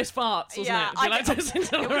probably those farts, wasn't it? It was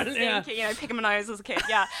stinky, picking my nose as a kid.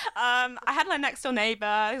 Yeah. I had my next door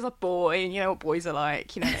neighbour. He was a boy, and you know what boys are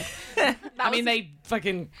like. They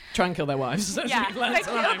fucking try and kill their wives. Yeah, they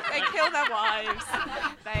kill their wives.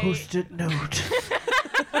 Post-it note.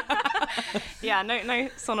 Yeah, no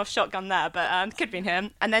sort of shotgun there, but it could have been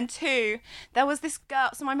him. And then 2, there was this girl.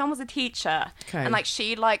 So my mum was a teacher, and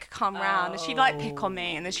she'd come round and she'd pick on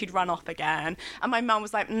me, and then she'd run off again. And my mum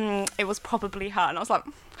was like, it was probably her, and I was like,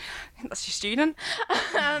 that's your student.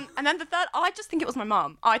 And then the third, I just think it was my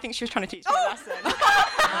mum. I think she was trying to teach me a lesson.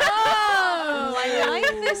 Oh, I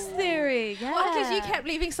like this theory. Yeah. Well, because you kept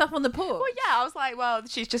leaving stuff on the porch. Well, yeah, I was like, well,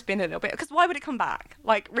 she's just been a little bit. Because why would it come back?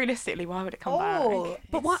 Realistically, why would it come back?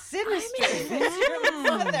 But what? Sinister.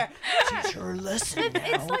 Teacher, listen now.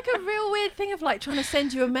 It's a real weird thing of trying to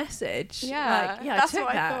send you a message. Yeah, that's I took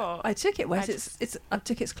what that. I thought. I took it. I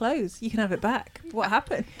took its clothes. You can have it back. What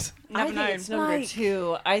happened? I think it's number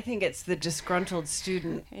 2. I think it's the disgruntled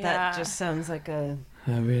student. Yeah. That just sounds like a...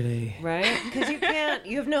 Oh, really? Right? Because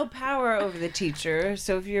you have no power over the teacher,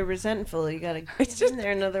 so if you're resentful, you gotta get in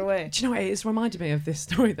there another way. Do you know what? It's reminded me of this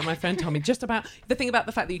story that my friend told me, just about the thing about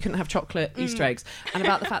the fact that you couldn't have chocolate Easter eggs, and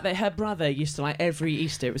about the fact that her brother used to, every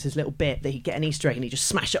Easter, it was his little bit that he'd get an Easter egg and he'd just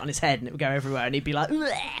smash it on his head and it would go everywhere and he'd be like,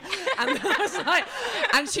 bleh. And I was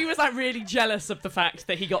and she was really jealous of the fact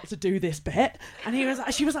that he got to do this bit, and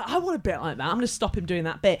she was like, I want a bit like that. I'm going to stop him doing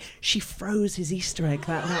that bit. She froze his Easter egg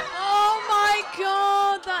that night. Oh my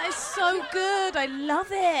God, that is so good. I love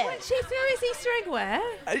it. What, she threw his Easter egg where?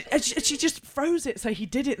 She just froze it, so he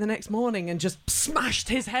did it the next morning and just smashed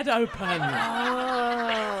his head open.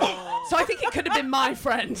 Oh. So I think it could have been my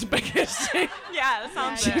friend, because that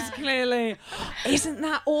sounds she's clearly... Isn't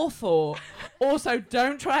that awful? Also,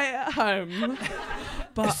 don't try it at home.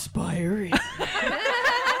 But aspiring.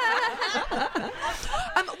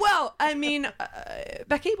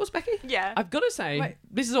 Becky, what's Becky? Yeah. I've got to say,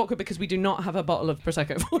 this is awkward because we do not have a bottle of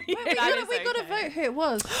Prosecco for you. We've got to vote who it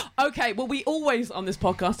was. Okay, well, we always, on this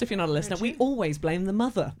podcast, if you're not a listener, we always blame the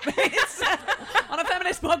mother. On a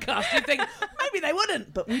feminist podcast, you think, maybe they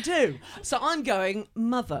wouldn't, but we do. So I'm going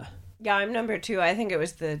mother. Yeah, I'm number 2. I think it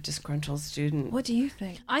was the disgruntled student. What do you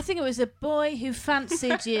think? I think it was a boy who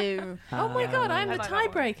fancied you. Oh my God, I'm the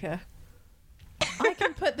tiebreaker. I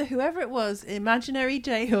can put whoever it was, imaginary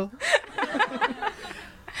jail.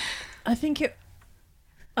 I think it...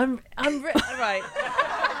 right.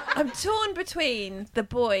 I'm torn between the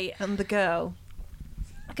boy and the girl.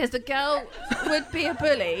 Because the girl would be a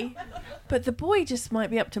bully, but the boy just might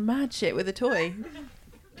be up to mad shit with a toy.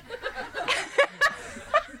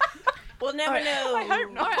 We'll never know. I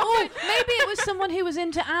hope not. Or maybe it was someone who was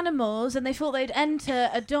into animals and they thought they'd enter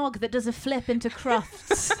a dog that does a flip into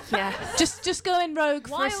Crufts. Yeah. Just go in rogue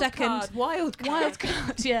for a second. Wild card. Wild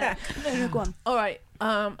card, yeah. No, go on. All right.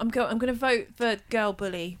 I'm going to vote for girl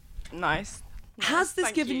bully. Nice. Has this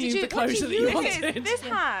Thank given you. you the closure that you wanted? This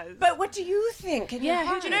has. But what do you think? In your Do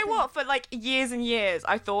heart? you know what? For like years and years,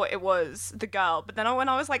 I thought it was the girl. But then when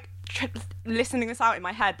I was like listening this out in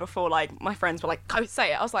my head before, like my friends were like, "Go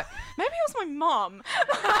say it," I was like, maybe it was my mum.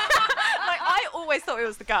 Like I always thought it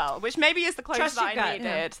was the girl, which maybe is the closest that I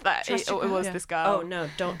needed. That it was this girl. Oh no!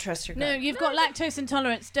 Don't trust your gut. No, you've got lactose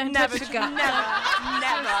intolerance. Don't Never, touch the gut.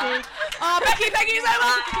 never. Oh, Becky, thank you so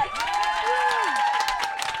much.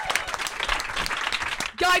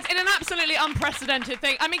 Guys, in an absolutely unprecedented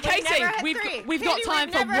thing. I mean, Katie, we've got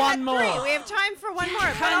time for one more. We have time for one more.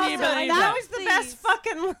 Can you believe that that? was the best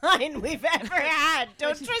fucking line we've ever had.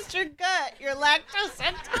 Don't trust your gut. You're lactose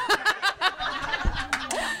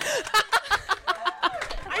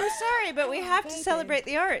I'm sorry, but we have to celebrate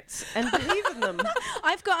the arts and believe in them.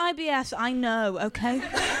 I've got IBS, I know, okay?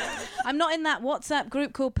 I'm not in that WhatsApp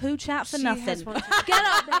group called Poo Chat for nothing. Get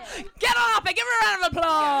up there. Get on up and give her a round of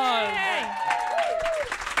applause.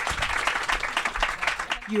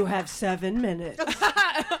 You have 7 minutes.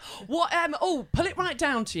 What? Pull it right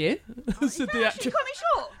down to you. She cut me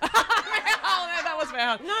short. Oh no, that was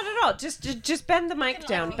bad. Not at all. Just bend the mic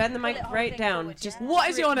down. Bend the mic right down. Just What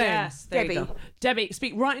is your name? Yes, there Debbie. you go. Debbie,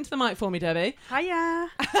 speak right into the mic for me, Debbie. Hiya.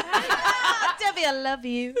 Debbie, I love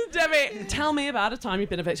you. Debbie, tell me about a time you've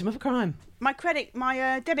been a victim of a crime. My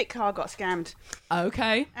debit card got scammed,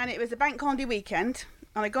 Okay. and it was a bank holiday weekend,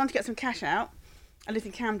 and I'd gone to get some cash out. I lived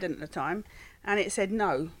in Camden at the time, and it said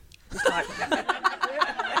no. It's like, and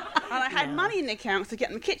I had money in the account to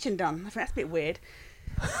get my kitchen done. I thought that's a bit weird.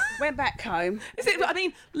 Went back home. Is it? I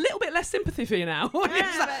mean, a little bit less sympathy for you now.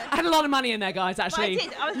 I had a lot of money in there, guys. Actually,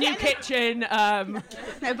 did. I was new getting kitchen.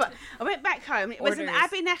 No, but I went back home. It was an Orders.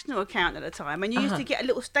 Abbey National account at the time, and you used to get a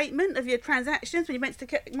little statement of your transactions when you went to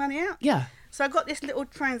get money out. Yeah. So I got this little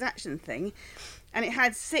transaction thing, and it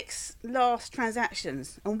had 6 last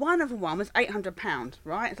transactions, and one of them was £800.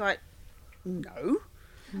 Right? It's like, no,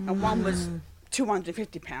 and one was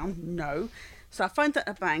 £250. No. So I phoned up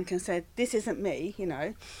the bank and said, this isn't me, you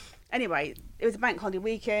know. Anyway, it was a bank holiday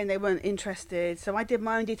weekend. They weren't interested. So I did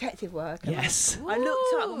my own detective work. And Yes. I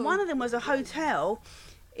looked up, and one of them was a hotel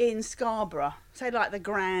in Scarborough, say like the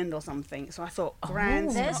Grand or something. So I thought,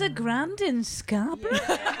 Grand. There's a Grand in Scarborough.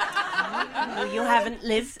 Well, you haven't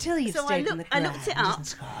lived till you've So stayed in the I Grand looked it up, in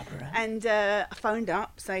Scarborough. and I phoned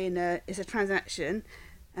up saying it's a transaction,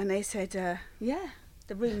 and they said, yeah,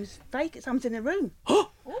 the room's vacant. Someone's in the room.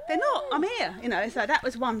 They're not. I'm here. You know. So that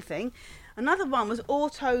was one thing. Another one was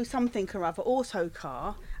auto something or other, auto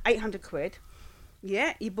car, £800.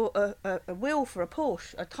 Yeah, you bought a wheel for a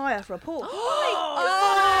Porsche, a tyre for a Porsche.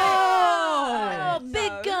 Oh,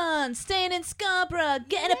 big gun, staying in Scarborough,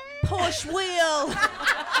 getting a Porsche wheel.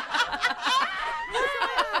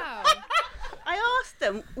 I asked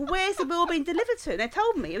them, where's the wheel being delivered to? And they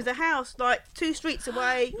told me it was a house like 2 streets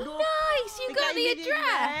away. Nice, you got the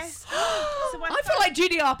address. I feel like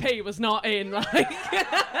GDRP was not in. Like,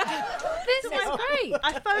 This is great.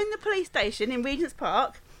 I phoned the police station in Regent's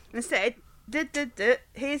Park and said,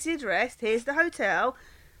 here's the address, here's the hotel.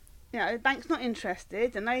 You know, the bank's not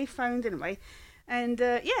interested, and they phoned anyway. And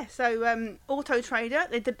so Auto Trader,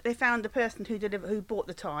 they found the person who bought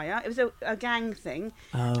the tyre. It was a gang thing,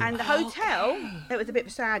 and the hotel. It was a bit of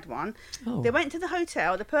a sad one. Oh. They went to the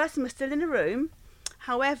hotel. The person was still in the room.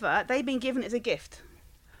 However, they'd been given it as a gift.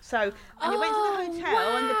 So and they went to the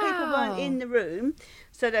hotel, and the people weren't in the room,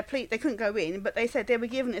 so they couldn't go in. But they said they were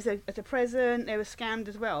given it as a present. They were scammed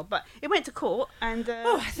as well. But it went to court, and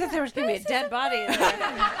Oh, I thought there was going to be a dead body in there.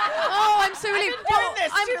 Oh, I'm so relieved.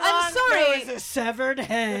 I'm sorry. There was a severed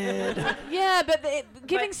head. Yeah, but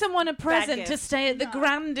giving someone a present gift. to stay at the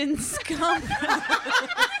Grand in Scarborough.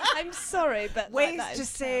 I'm sorry, but Ways that to is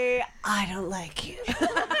say, I don't like you.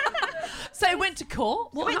 so it went to court.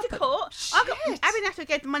 What went happened? to court. Abbey National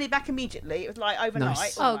gave the money back immediately. It was like overnight.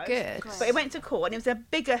 Nice. almost. Oh, good. But it went to court, and it was a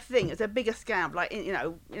bigger thing. It was a bigger scam. Like you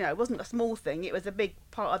know, it wasn't a small thing. It was a big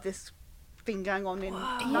part of this thing going on in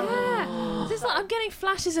London. Yeah. This is like, I'm getting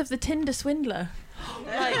flashes of the Tinder swindler.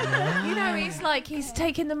 Like, you know, he's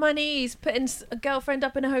taking the money, he's putting a girlfriend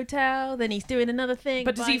up in a hotel, then he's doing another thing.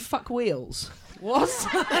 But does he buying- fuck wheels? What?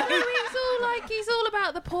 He's all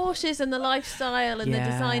about the Porsches and the lifestyle and the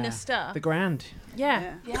designer stuff. The grand.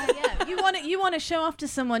 Yeah. You want to show off to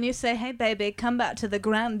someone. You say, "Hey, baby, come back to the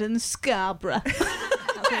Grand in Scarborough."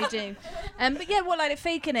 That's what you do. But yeah, like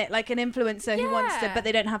faking it, like an influencer who wants to, but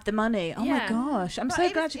they don't have the money. Oh my gosh, I'm so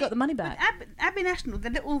glad you got the money back. Abbey National, the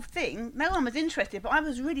little thing, no one was interested, but I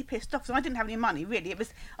was really pissed off. So I didn't have any money really. I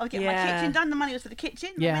was getting my kitchen done. The money was for the kitchen.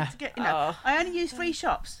 Yeah. I went to get, I only used 3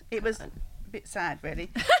 shops. It was a bit sad, really.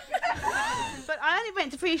 But I only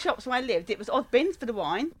went to 3 shops where I lived. It was Osbins for the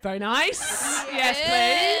wine. Very nice. Yes,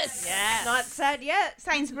 please. Yes. Not sad yet.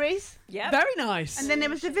 Sainsbury's. Yeah. Very nice. And then there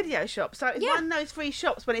was the video shop. So it was one of those 3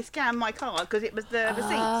 shops when they scanned my card because it was the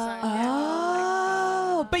receipt. So,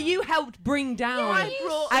 Oh, but you helped bring down I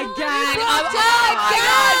brought a gang.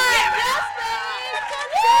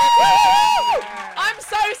 I'm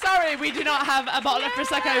so sorry we do not have a bottle of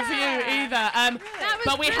Prosecco for you either.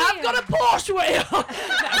 But we have got a Porsche wheel.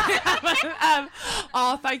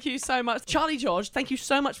 Thank you so much. Charlie George, thank you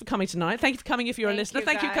so much for coming tonight. Thank you for coming if you're a listener.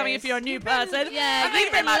 Thank you for coming if you're a new person. Yeah, and thank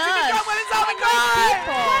you very much for Drunk Women Solving Crime.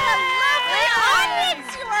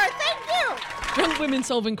 Thank you. Drunk Women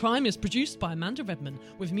Solving Crime is produced by Amanda Redman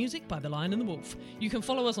with music by The Lion and the Wolf. You can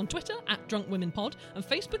follow us on Twitter @DrunkWomenPod and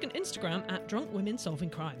Facebook and Instagram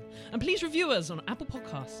 @DrunkWomenSolvingCrime. And please review us on Apple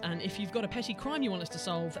Podcasts. And if you've got a petty crime you want us to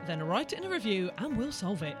solve, then write it in a review and we'll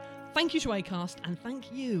solve it. Thank you to Acast and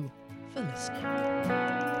thank you for listening.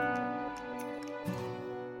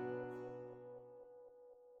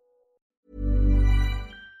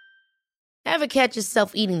 Ever catch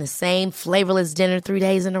yourself eating the same flavorless dinner 3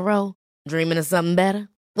 days in a row? Dreaming of something better?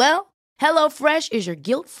 Well, HelloFresh is your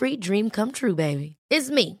guilt-free dream come true, baby.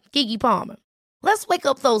 It's me, Keke Palmer. Let's wake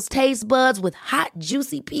up those taste buds with hot,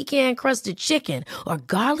 juicy pecan-crusted chicken or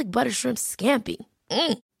garlic butter shrimp scampi.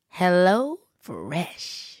 Hello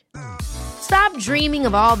Fresh. Stop dreaming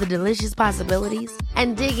of all the delicious possibilities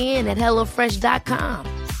and dig in at HelloFresh.com.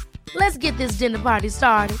 Let's get this dinner party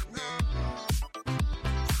started.